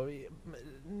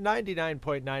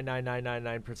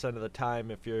 99.99999% of the time,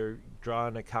 if you're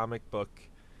drawing a comic book,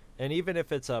 and even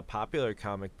if it's a popular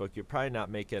comic book, you're probably not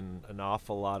making an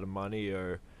awful lot of money,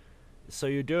 so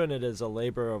you're doing it as a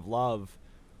labor of love.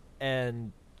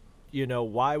 And,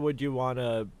 why would you want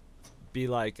to be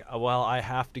like, well, I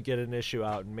have to get an issue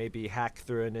out and maybe hack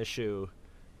through an issue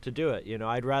to do it?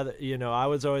 I'd rather, I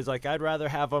was always like, I'd rather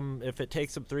have them, if it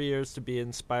takes them 3 years to be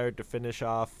inspired to finish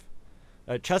off.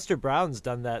 Chester Brown's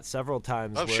done that several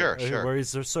times. Sure. Where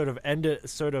he's sort of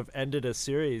ended a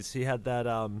series. He had that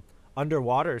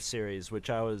Underwater series, which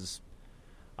I was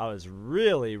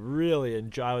really, really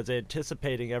I was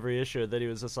anticipating every issue. That he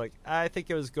was just like, I think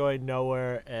it was going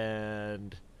nowhere,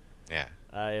 and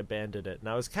I abandoned it. And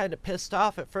I was kind of pissed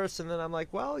off at first, and then I'm like,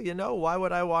 well, why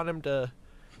would I want him to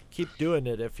keep doing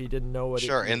it if he didn't know what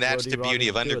and that's the beauty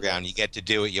of Underground. You get to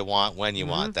do what you want when you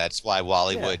want. That's why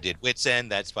Wally Wood did Wits End.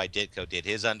 That's why Ditko did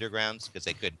his Undergrounds, because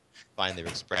they could find their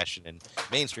expression in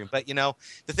mainstream. But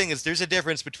the thing is, there's a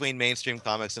difference between mainstream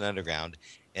comics and underground,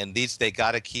 and they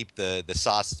got to keep the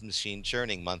sausage machine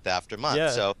churning month after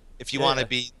month. So if you want to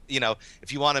be,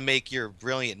 if you want to make your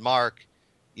brilliant mark,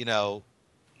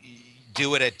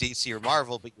 do it at DC or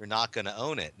Marvel, but you're not going to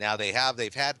own it. Now they've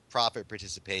had profit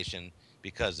participation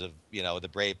because of, the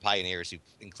brave pioneers,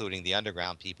 including the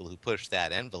underground people who pushed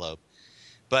that envelope.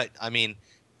 But I mean,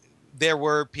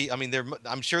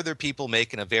 I'm sure there are people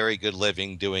making a very good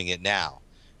living doing it now.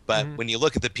 But when you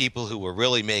look at the people who were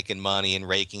really making money and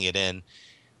raking it in,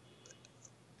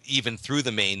 even through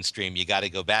the mainstream, you got to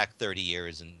go back 30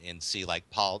 years and see like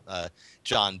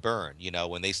John Byrne,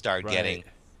 when they started getting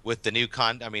with the new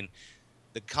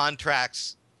the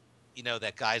contracts,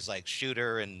 that guys like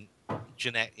Shooter and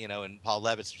Jeanette, and Paul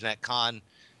Levitz, Jeanette Kahn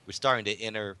were starting to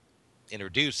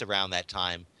introduce around that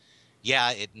time.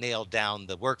 Yeah, it nailed down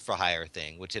the work for hire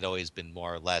thing, which had always been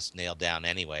more or less nailed down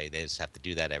anyway. They just have to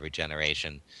do that every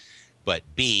generation. But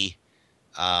B,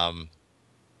 the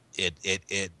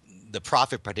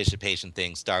profit participation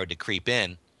thing started to creep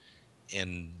in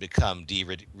and become de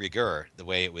rigueur the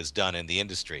way it was done in the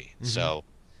industry. So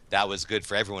that was good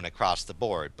for everyone across the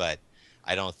board. But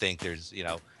I don't think there's,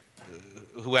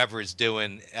 whoever is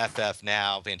doing FF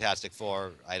now, Fantastic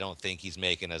Four, I don't think he's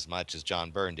making as much as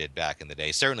John Byrne did back in the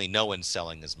day. Certainly no one's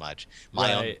selling as much.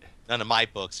 None of my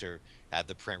books have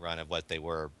the print run of what they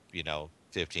were,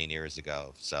 15 years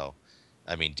ago. So,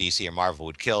 I mean, DC or Marvel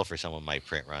would kill for some of my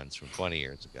print runs from 20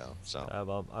 years ago. So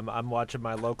well, I'm watching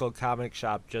my local comic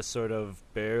shop just sort of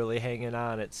barely hanging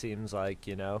on, it seems like,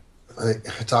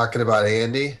 Talking about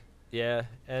Andy? Yeah,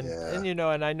 and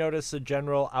and I notice the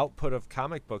general output of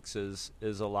comic books is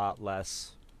a lot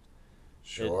less.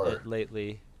 Sure.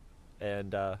 Lately,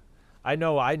 and I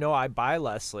know I buy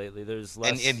less lately. There's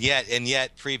less, and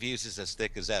yet previews is as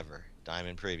thick as ever.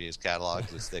 Diamond Previews catalog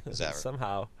is as thick as ever.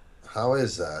 Somehow. How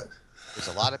is that? There's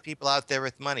a lot of people out there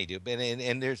with money, dude.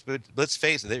 And let's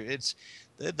face it,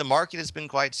 the market has been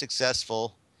quite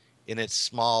successful in its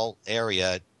small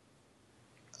area.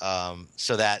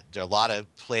 So that a lot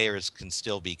of players can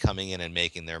still be coming in and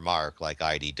making their mark, like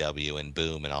IDW and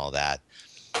Boom and all that.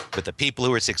 But the people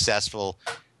who are successful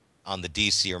on the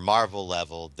DC or Marvel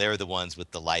level, they're the ones with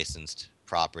the licensed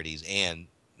properties, and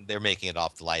they're making it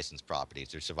off the licensed properties.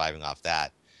 They're surviving off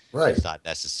that. Right. It's not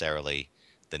necessarily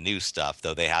the new stuff,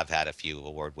 though they have had a few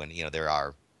award-winning. There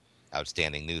are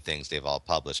outstanding new things they've all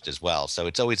published as well. So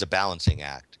it's always a balancing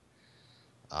act.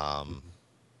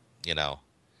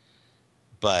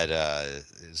 But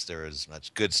is there as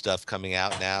much good stuff coming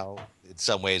out now? In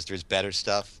some ways, there's better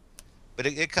stuff, but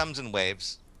it comes in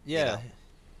waves. Yeah,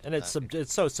 and it's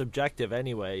so subjective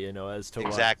anyway. As to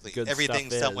exactly what good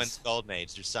everything's stuff someone's is. golden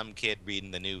age. There's some kid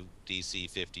reading the new DC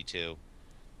 52,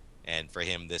 and for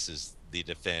him, this is the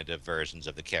definitive versions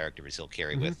of the characters he'll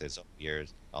carry with his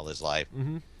years, all his life.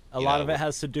 A lot of it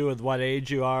has to do with what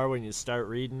age you are when you start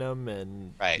reading them,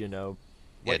 and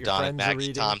what your Don friends and Maggie are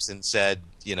reading. Thompson said,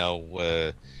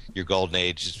 your golden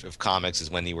age of comics is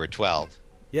when you were 12.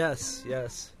 Yes,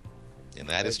 And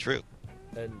that is true.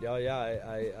 And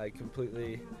I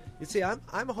completely. You see,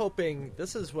 I'm hoping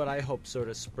this is what I hope sort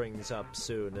of springs up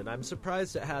soon, and I'm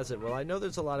surprised it hasn't. Well, I know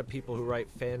there's a lot of people who write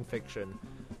fan fiction,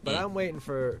 but I'm waiting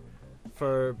for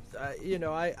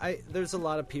there's a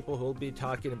lot of people who'll be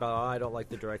talking about, I don't like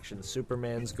the direction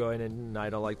Superman's going in, and I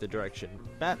don't like the direction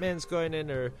Batman's going in,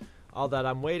 or all that.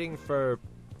 I'm waiting for,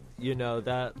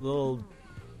 that little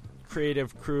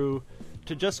creative crew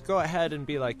to just go ahead and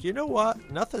be like, you know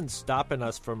what? Nothing's stopping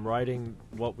us from writing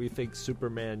what we think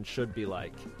Superman should be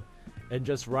like. And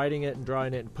just writing it and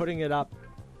drawing it and putting it up,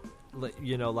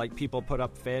 like people put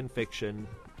up fan fiction,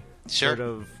 Sure. sort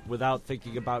of without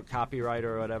thinking about copyright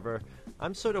or whatever.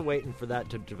 I'm sort of waiting for that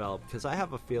to develop, because I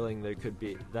have a feeling that could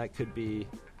be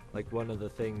like one of the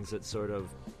things that sort of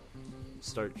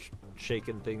start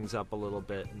shaking things up a little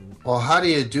bit. And Well, how do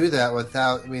you do that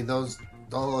without?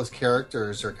 All those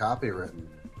characters are copywritten.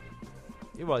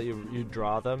 well, you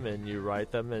draw them and you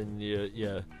write them and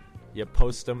you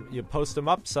post them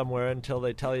up somewhere until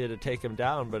they tell you to take them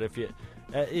down. But if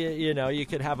you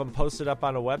could have them posted up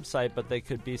on a website, but they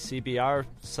could be CBR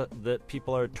that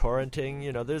people are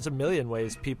torrenting. There's a million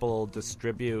ways people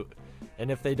distribute,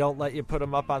 and if they don't let you put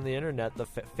them up on the internet, the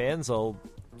fans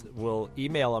will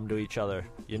email them to each other.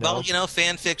 Well,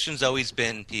 fan fiction's always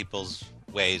been people's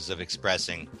ways of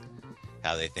expressing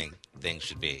how they think things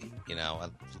should be. A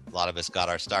lot of us got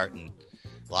our start, and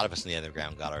a lot of us in the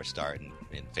underground got our start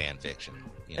in fan fiction.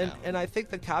 And I think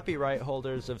the copyright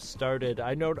holders have started.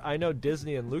 I know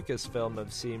Disney and Lucasfilm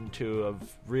have seemed to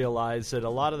have realized that a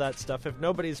lot of that stuff, if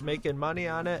nobody's making money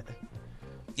on it,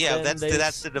 yeah,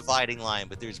 that's the dividing line.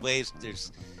 But there's ways.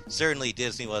 There's certainly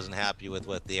Disney wasn't happy with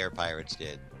what the Air Pirates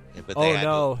did. But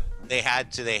they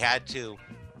had to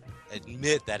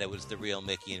admit that it was the real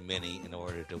Mickey and Minnie in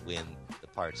order to win the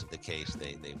parts of the case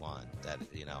they won. That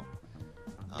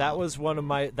That was one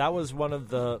of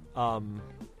the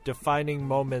defining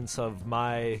moments of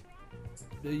my,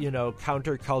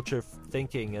 counterculture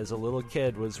thinking as a little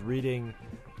kid, was reading.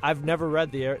 I've never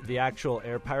read the actual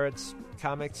Air Pirates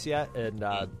comics yet, and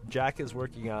Jack is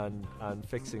working on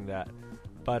fixing that.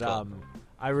 But Cool.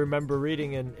 I remember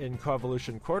reading in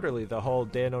Coevolution Quarterly, the whole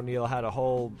Dan O'Neill had a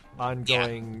whole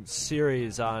ongoing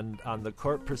series on the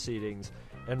court proceedings,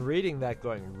 and reading that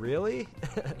going, really?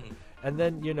 And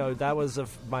then, that was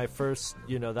my first,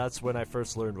 that's when I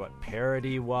first learned what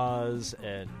parody was,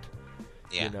 and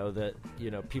that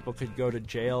people could go to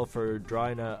jail for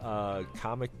drawing a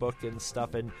comic book and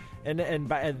stuff, and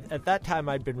at that time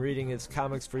I'd been reading his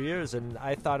comics for years, and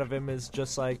I thought of him as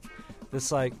just like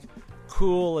this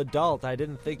cool adult. I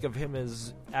didn't think of him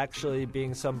as actually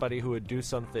being somebody who would do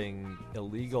something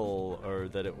illegal, or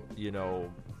that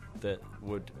that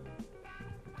would.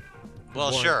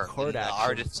 Well, sure. Court action.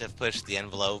 Artists have pushed the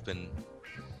envelope and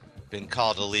been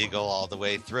called illegal all the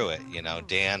way through it.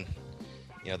 Dan.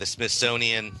 The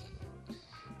Smithsonian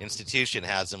Institution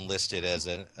has him listed as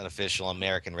an official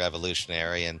American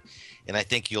revolutionary, and I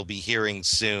think you'll be hearing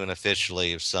soon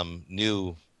officially of some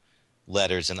new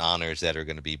letters and honors that are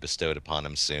going to be bestowed upon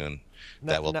him soon.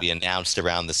 That will be announced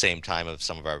around the same time of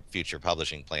some of our future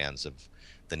publishing plans of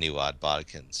the new Odd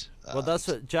Bodkins. Well, that's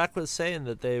what Jack was saying,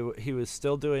 that he was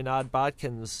still doing Odd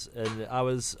Bodkins, and I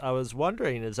was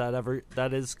wondering,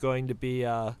 that is going to be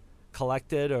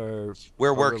collected, or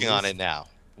we're working released? on it now.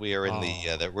 We are in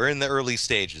we're in the early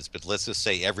stages, but let's just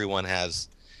say everyone has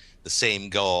the same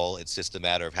goal. It's just a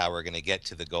matter of how we're going to get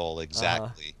to the goal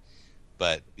exactly.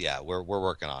 But yeah, we're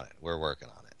working on it. We're working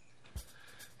on it.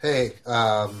 Hey,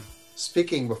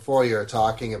 speaking before, you were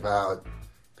talking about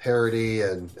parody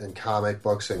and comic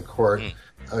books in court.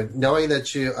 Knowing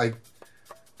that I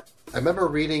remember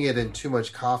reading it in Too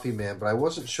Much Coffee Man, but I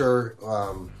wasn't sure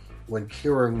when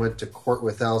Kieran went to court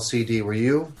with LCD. Were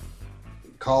you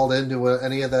called into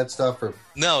any of that stuff? Or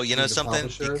no, something,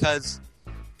 because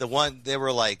there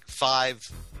were like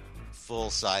 5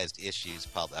 full-sized issues.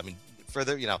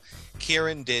 Further,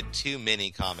 Kieran did 2 mini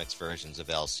comics versions of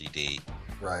LCD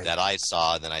that I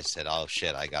saw, and then I said, oh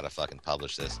shit, I gotta fucking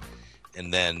publish this.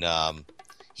 And then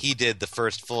he did the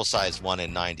first full-size one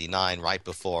in '99, right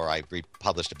before I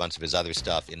republished a bunch of his other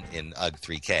stuff in UGG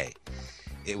 3K.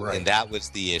 And that was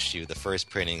the issue, the first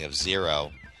printing of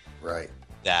Zero,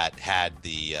 that had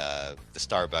the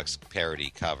Starbucks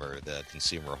parody cover, the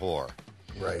Consumer Whore.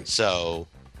 Right. So,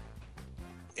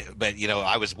 but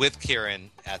I was with Kieran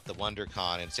at the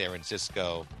WonderCon in San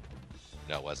Francisco.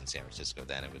 No, it wasn't San Francisco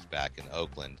then. It was back in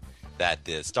Oakland. That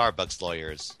the Starbucks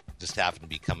lawyers just happened to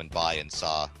be coming by and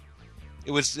saw.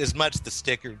 It was as much the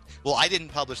sticker. Well, I didn't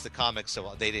publish the comics,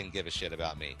 so they didn't give a shit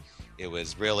about me. It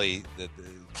was really the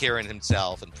Kieran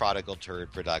himself and Prodigal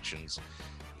Turd Productions,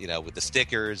 with the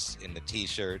stickers and the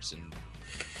T-shirts and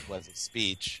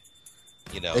speech.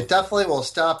 It definitely will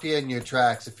stop you in your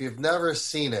tracks if you've never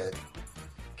seen it.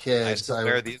 Kids, I still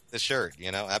wear the shirt.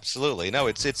 Absolutely. No,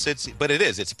 it's but it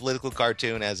is. It's a political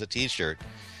cartoon as a T-shirt.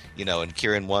 And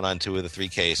Kieran won on 2 of the 3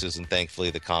 cases, and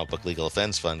thankfully the Comic Book Legal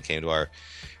Defense Fund came to our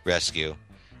rescue.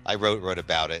 I wrote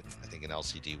about it, I think in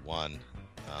LCD 1.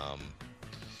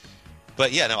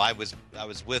 But yeah, no, I was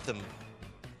with him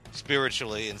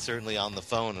spiritually and certainly on the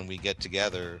phone, and we get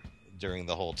together during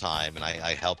the whole time, and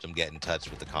I helped him get in touch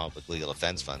with the Comic Book Legal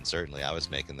Defense Fund. Certainly, I was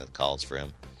making the calls for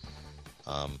him.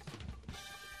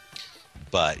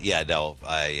 But yeah, no,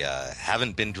 I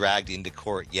haven't been dragged into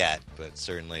court yet, but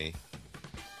certainly,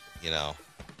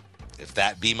 if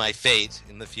that be my fate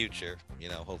in the future,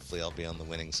 hopefully I'll be on the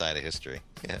winning side of history.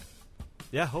 Yeah.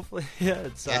 Yeah, hopefully. Yeah,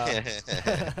 it's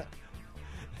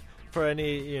for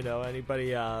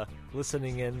anybody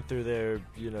listening in through their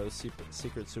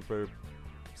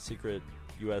secret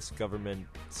U.S. government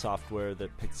software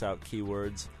that picks out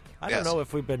keywords. I don't know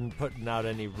if we've been putting out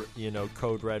any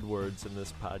code red words in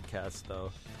this podcast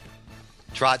though.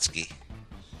 Trotsky.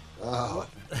 Oh,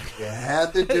 you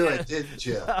had to do it, didn't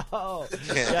you? Oh,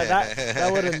 yeah,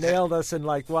 that would have nailed us in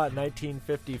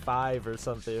 1955 or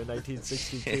something, or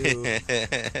 1962.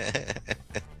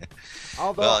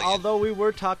 Although we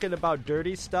were talking about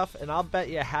dirty stuff, and I'll bet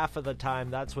you half of the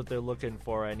time that's what they're looking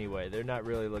for anyway. They're not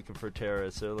really looking for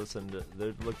terrorists. They're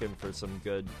looking for some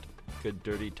good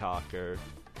dirty talk. Or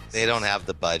they don't have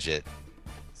the budget.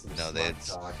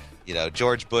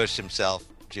 George Bush himself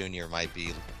Jr. might be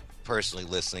personally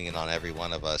listening in on every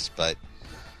one of us, but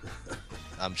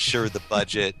I'm sure the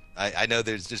budget, I know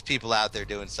there's people out there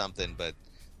doing something, but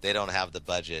they don't have the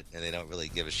budget, and they don't really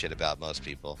give a shit about most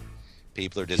people.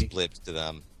 People are just blips to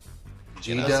them.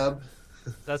 G-dub.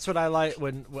 That's what I like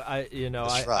when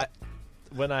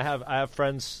when I have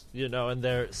friends, and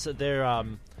they're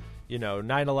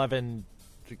 9/11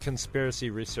 conspiracy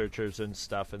researchers and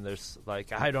stuff, and there's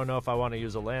like, I don't know if I want to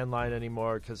use a landline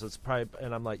anymore because it's probably,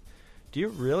 and I'm like, do you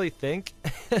really think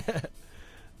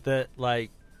that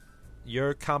like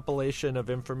your compilation of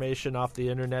information off the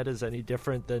internet is any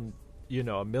different than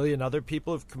a million other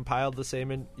people have compiled the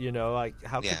same, and like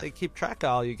how could they keep track of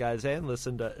all you guys and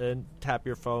listen to and tap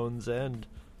your phones and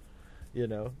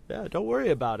don't worry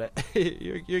about it.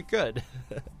 you're good.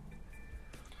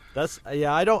 That's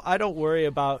I don't worry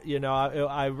about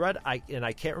I read and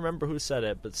I can't remember who said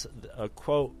it, but a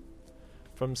quote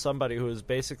from somebody who was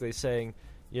basically saying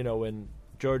when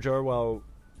George Orwell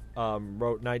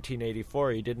wrote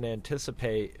 1984, he didn't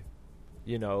anticipate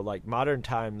like modern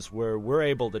times where we're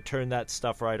able to turn that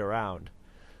stuff right around.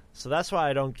 So that's why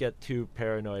I don't get too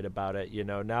paranoid about it.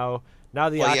 Now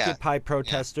the Occupy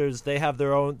protesters, they have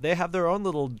their own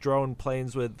little drone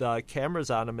planes with cameras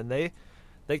on them, and they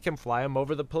can fly them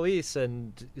over the police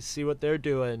and see what they're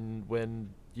doing when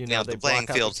they the playing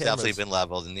block out field's the cameras. definitely been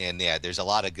leveled, and there's a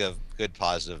lot of good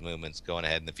positive movements going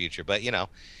ahead in the future. But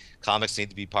comics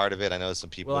need to be part of it. I know some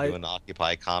people are doing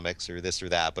Occupy comics or this or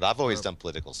that, but I've always done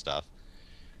political stuff.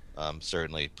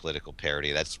 Certainly political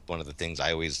parody. That's one of the things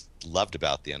I always loved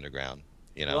about the underground.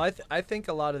 Well, I think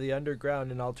a lot of the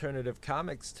underground and alternative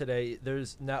comics today,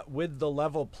 there's not, with the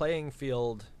level playing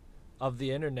field of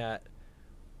the internet,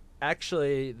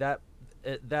 actually that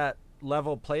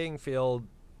level playing field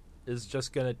is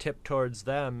just going to tip towards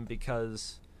them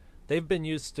because they've been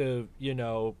used to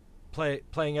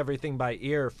playing everything by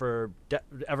ear for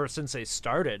ever since they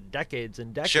started, decades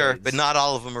and decades. Sure, but not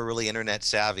all of them are really internet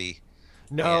savvy.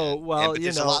 No, but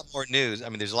there's a lot more news. I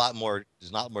mean, there's a lot more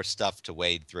stuff to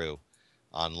wade through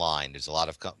online. There's a lot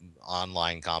of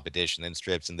online competition and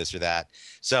strips and this or that.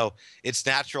 So it's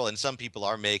natural, and some people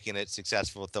are making it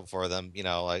successful for them.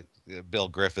 Like Bill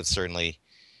Griffith certainly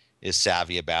is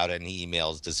savvy about it, and he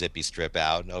emails the Zippy strip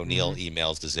out. And O'Neill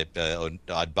emails the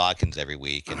Odd Bodkins every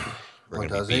week, and we're going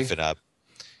to be beefing up.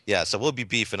 Yeah, so we'll be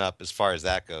beefing up as far as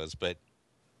that goes. But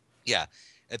yeah.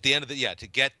 At the end of to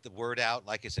get the word out,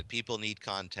 like I said, people need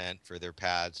content for their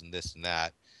pads and this and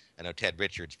that. I know Ted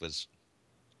Richards was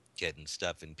getting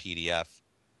stuff in PDF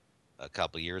a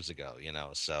couple years ago,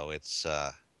 so it's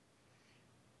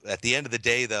at the end of the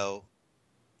day, though,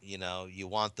 you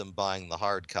want them buying the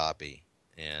hard copy.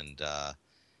 And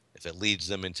if it leads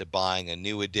them into buying a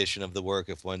new edition of the work,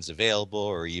 if one's available,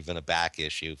 or even a back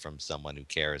issue from someone who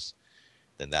cares,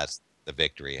 then that's the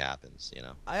victory happens.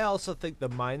 I also think the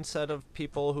mindset of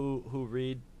people who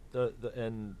read the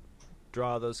and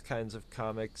draw those kinds of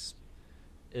comics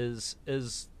is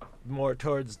more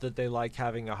towards that they like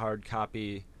having a hard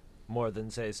copy more than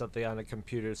say something on a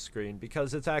computer screen,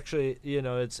 because it's actually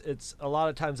it's a lot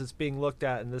of times it's being looked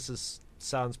at, and this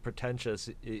sounds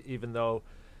pretentious, even though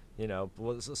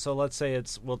so let's say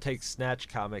we'll take Snatch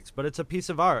Comics, but it's a piece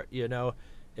of art.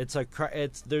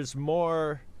 There's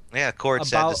more. Yeah,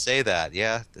 courts had to say that.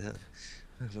 Yeah,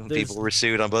 people were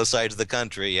sued on both sides of the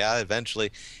country. Yeah,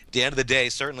 eventually, at the end of the day,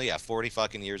 certainly,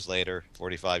 45 years later,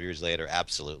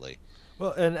 absolutely.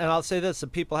 Well, and I'll say this: the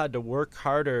people had to work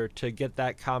harder to get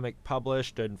that comic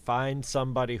published and find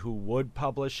somebody who would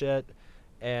publish it,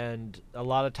 and a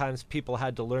lot of times people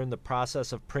had to learn the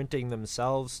process of printing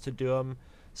themselves to do them.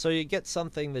 So you get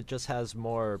something that just has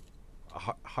more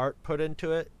heart put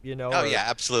into it, Oh, yeah,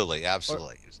 absolutely. Or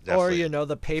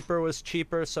the paper was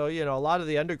cheaper, so a lot of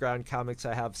the underground comics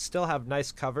I have still have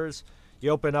nice covers. You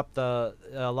open up a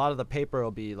lot of the paper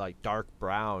will be like dark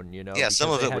brown, Yeah,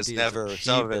 some of it was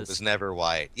never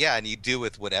white. Yeah, and you do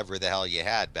with whatever the hell you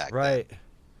had back then. Right.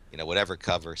 Whatever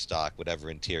cover stock, whatever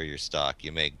interior stock,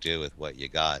 you make do with what you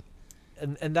got.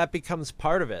 And that becomes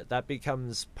part of it. That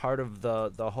becomes part of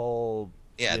the whole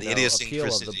the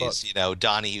idiosyncrasies,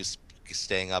 Donnie who's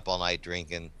staying up all night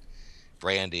drinking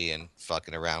brandy and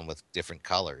fucking around with different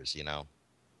colors,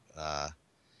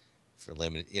 for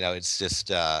limited, it's just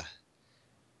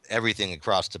everything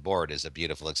across the board is a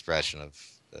beautiful expression of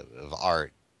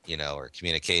art, or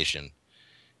communication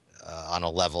on a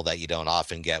level that you don't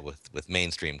often get with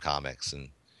mainstream comics. And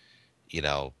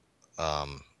you'll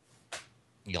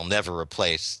never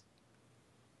replace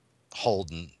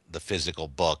holding the physical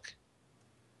book,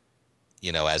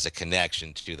 as a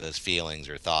connection to those feelings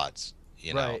or thoughts,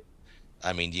 Right.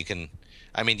 I mean,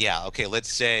 okay,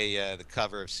 let's say the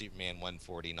cover of Superman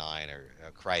 149 or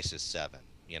Crisis 7,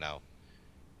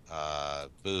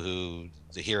 Boo-hoo,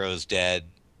 the hero's dead,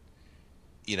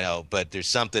 but there's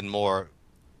something more,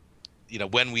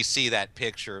 when we see that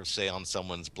picture, say, on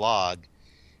someone's blog,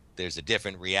 there's a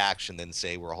different reaction than,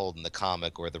 say, we're holding the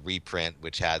comic or the reprint,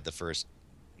 which had the first,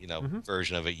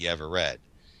 version of it you ever read,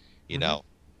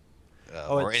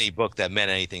 Mm-hmm. or any book that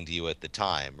meant anything to you at the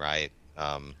time, right?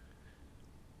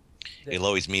 It'll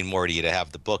always mean more to you to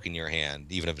have the book in your hand,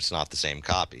 even if it's not the same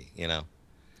copy,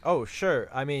 Oh, sure.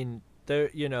 I mean,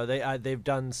 they've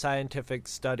done scientific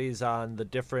studies on the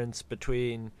difference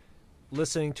between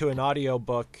listening to an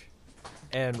audiobook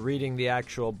and reading the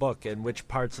actual book, and which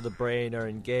parts of the brain are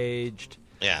engaged.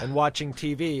 Yeah. And watching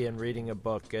TV and reading a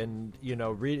book, and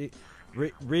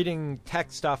reading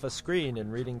text off a screen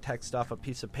and reading text off a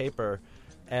piece of paper.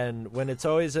 And when it's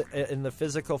always in the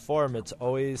physical form, it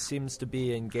always seems to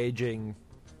be engaging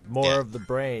more of the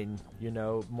brain,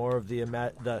 more of the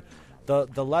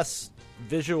less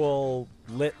visual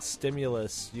lit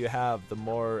stimulus you have, the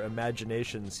more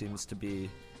imagination seems to be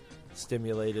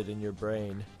stimulated in your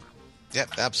brain.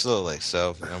 Yep, absolutely.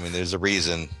 So, I mean, there's a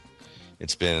reason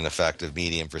it's been an effective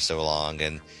medium for so long.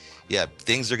 And, yeah,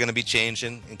 things are going to be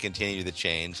changing and continue to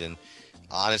change. And,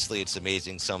 honestly, it's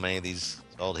amazing so many of these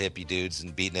old hippie dudes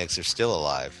and beatniks are still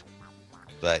alive.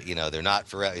 But, they're not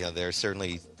forever. They're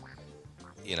certainly,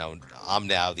 I'm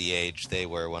now the age they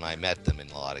were when I met them in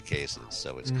a lot of cases.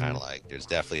 So it's kind of like there's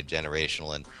definitely a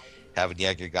generational, and having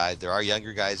younger guys, there are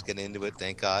younger guys getting into it,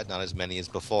 thank God, not as many as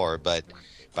before, but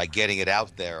by getting it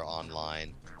out there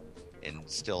online and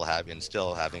still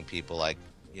having people like,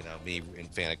 me in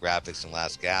Fantagraphics and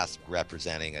Last Gasp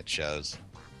representing at shows,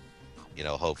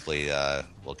 hopefully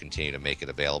we'll continue to make it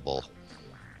available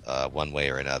one way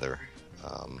or another.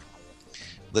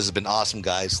 This has been awesome,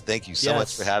 guys. Thank you so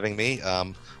much for having me.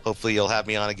 Hopefully you'll have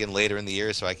me on again later in the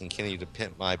year so I can continue to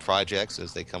pimp my projects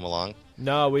as they come along.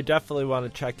 No, we definitely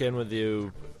want to check in with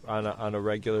you on a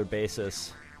regular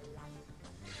basis.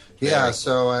 Yeah,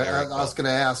 so I was going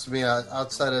to ask me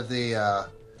outside of the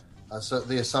so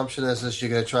the assumption is you're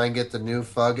going to try and get the new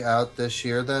Fug out this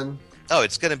year then? Oh,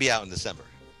 it's going to be out in December.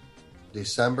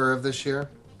 December of this year?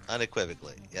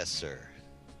 Unequivocally, yes, sir.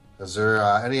 Is there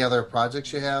any other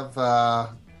projects you have?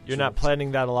 You're not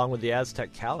planning that along with the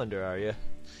Aztec calendar, are you?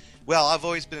 Well, I've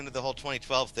always been into the whole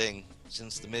 2012 thing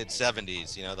since the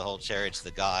mid-'70s, the whole Chariots of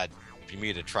the God,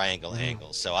 Bermuda Triangle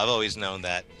angle. So I've always known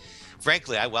that.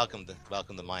 Frankly, I welcome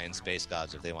the Mayan space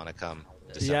gods if they want to come.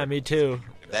 Yeah, me too.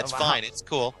 That's fine. It's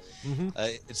cool. Mm-hmm.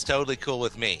 It's totally cool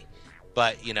with me.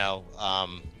 But,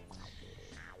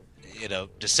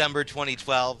 December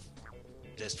 2012,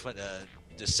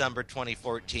 December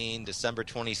 2014, December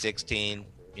 2016,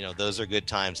 those are good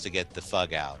times to get the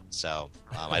Fug out. So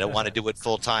I don't want to do it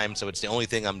full time, so it's the only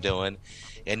thing I'm doing.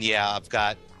 And yeah,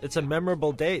 it's a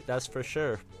memorable date, that's for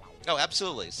sure. Oh,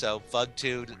 absolutely. So Fug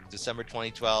 2, December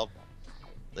 2012.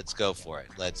 Let's go for it.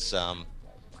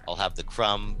 I'll have the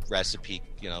Crumb recipe,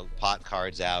 pot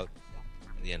cards out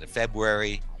at the end of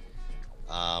February.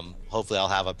 Hopefully I'll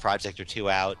have a project or two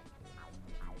out.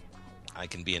 I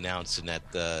can be announcing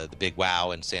at the Big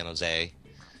Wow in San Jose.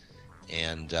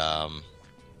 And,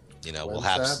 we'll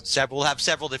have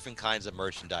several different kinds of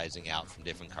merchandising out from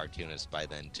different cartoonists by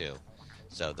then too.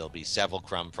 So there'll be several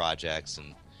Crumb projects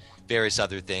and various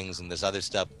other things, and this other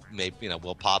stuff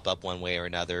will pop up one way or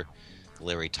another.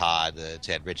 Larry Todd,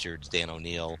 Ted Richards, Dan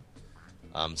O'Neill.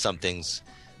 Some things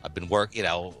I've been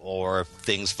or if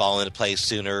things fall into place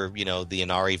sooner, the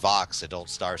Inari Vox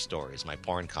Adult Star Stories, my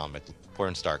porn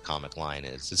star comic line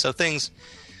is. And so things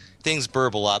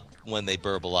burble up when they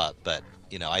burble up, but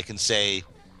I can say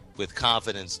with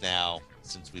confidence now,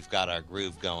 since we've got our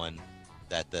groove going,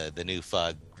 that the new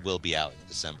Fug will be out in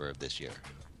December of this year.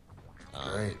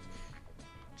 Great.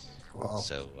 Wow.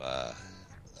 So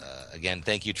again,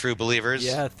 thank you, true believers.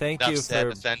 Yeah, thank you for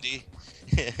Effendi.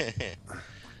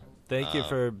 Thank you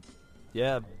for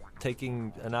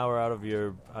taking an hour out of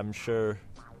your, I'm sure,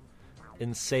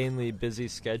 insanely busy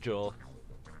schedule.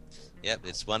 Yep,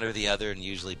 it's one or the other, and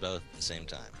usually both at the same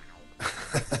time.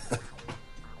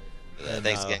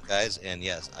 Thanks again, guys, and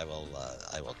yes, I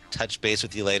will touch base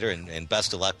with you later, and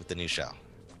best of luck with the new show.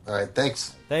 All right,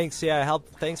 thanks. Thanks, yeah,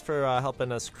 thanks for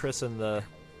helping us christen the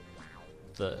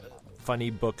funny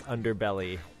book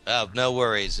Underbelly. Oh, no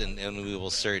worries, and we will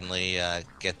certainly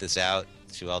get this out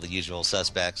to all the usual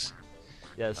suspects.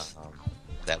 Yes.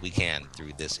 That we can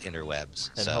through this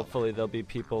interwebs. And hopefully there'll be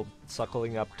people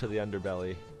suckling up to the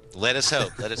underbelly. Let us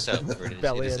hope. It is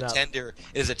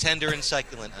a tender and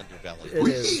succulent underbelly. It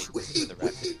is. For the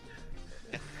record.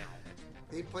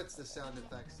 He puts the sound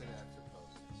effects in after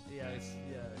post. Yes,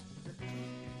 yeah.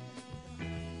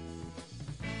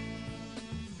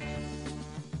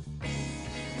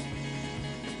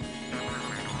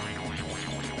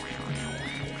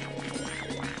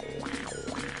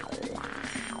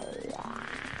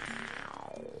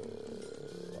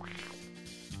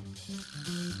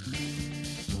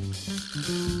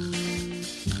 Mm-hmm.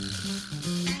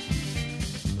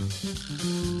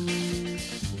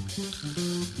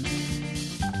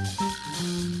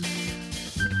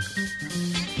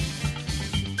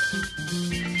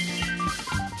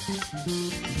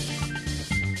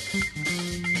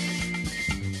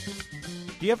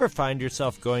 Do you ever find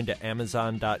yourself going to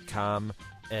Amazon.com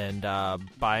and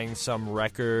buying some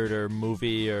record or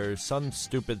movie or some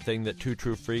stupid thing that Two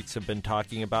True Freaks have been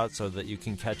talking about so that you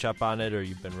can catch up on it or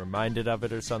you've been reminded of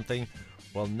it or something?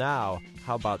 Well, now,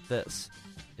 how about this?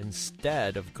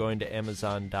 Instead of going to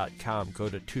Amazon.com, go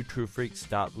to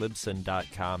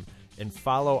twotruefreaks.libsyn.com and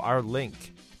follow our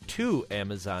link to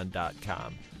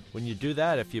Amazon.com. When you do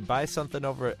that, if you buy something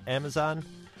over at Amazon,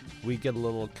 we get a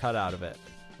little cut out of it,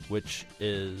 which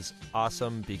is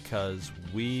awesome because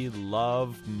we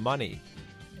love money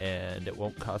and it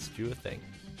won't cost you a thing.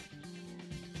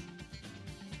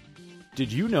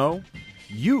 Did you know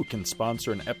you can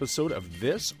sponsor an episode of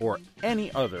this or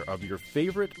any other of your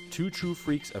favorite Two True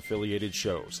Freaks affiliated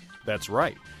shows? That's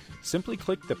right. Simply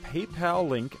click the PayPal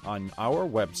link on our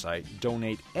website,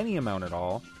 donate any amount at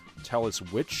all, tell us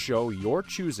which show you're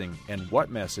choosing and what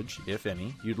message, if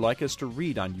any, you'd like us to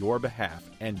read on your behalf,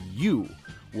 and you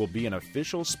will be an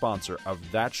official sponsor of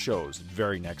that show's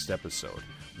very next episode,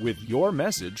 with your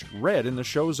message read in the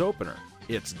show's opener.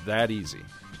 It's that easy,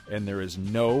 and there is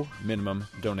no minimum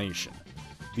donation.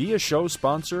 Be a show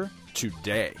sponsor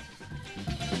today.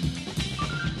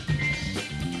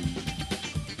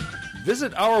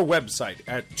 Visit our website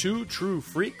at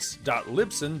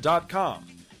twotruefreaks.libsyn.com.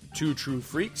 Two True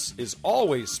Freaks is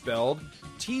always spelled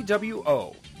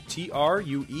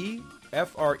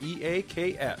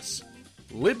TWOTRUEFREAKS.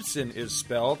 Libsyn is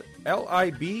spelled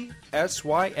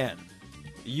LIBSYN.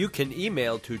 You can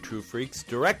email Two True Freaks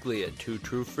directly at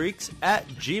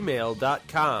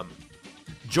twotruefreaks@gmail.com.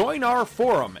 Join our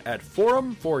forum at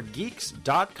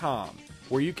forumforgeeks.com,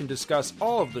 where you can discuss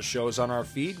all of the shows on our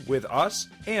feed with us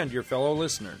and your fellow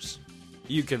listeners.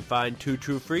 You can find Two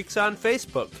True Freaks on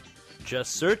Facebook.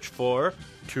 Just search for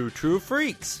Two True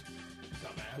Freaks.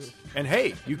 Dumbass. And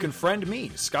hey, you can friend me,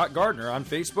 Scott Gardner, on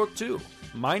Facebook too.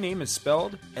 My name is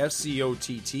spelled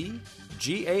SCOTTGARDNER.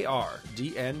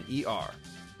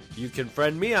 You can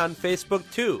friend me on Facebook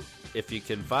too, if you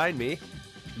can find me.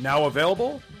 Now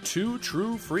available, Two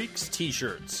True Freaks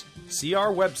t-shirts. See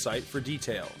our website for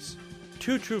details.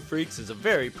 Two True Freaks is a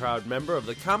very proud member of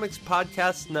the Comics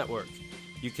Podcast Network.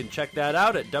 You can check that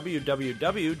out at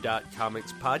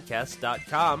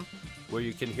www.comicspodcast.com, where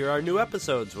you can hear our new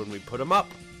episodes when we put them up.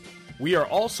 We are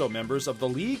also members of the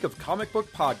League of Comic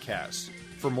Book Podcasts.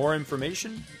 For more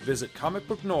information, visit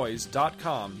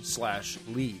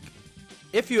comicbooknoise.com/league.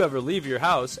 If you ever leave your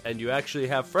house and you actually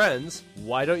have friends,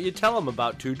 why don't you tell them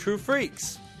about Two True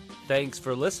Freaks? Thanks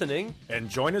for listening, and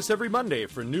join us every Monday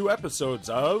for new episodes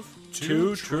of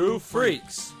Two True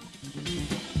Freaks.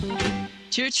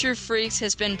 Two True Freaks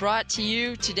has been brought to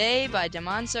you today by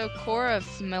Damanzo Core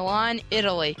of Milan,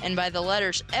 Italy, and by the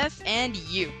letters F and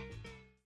U.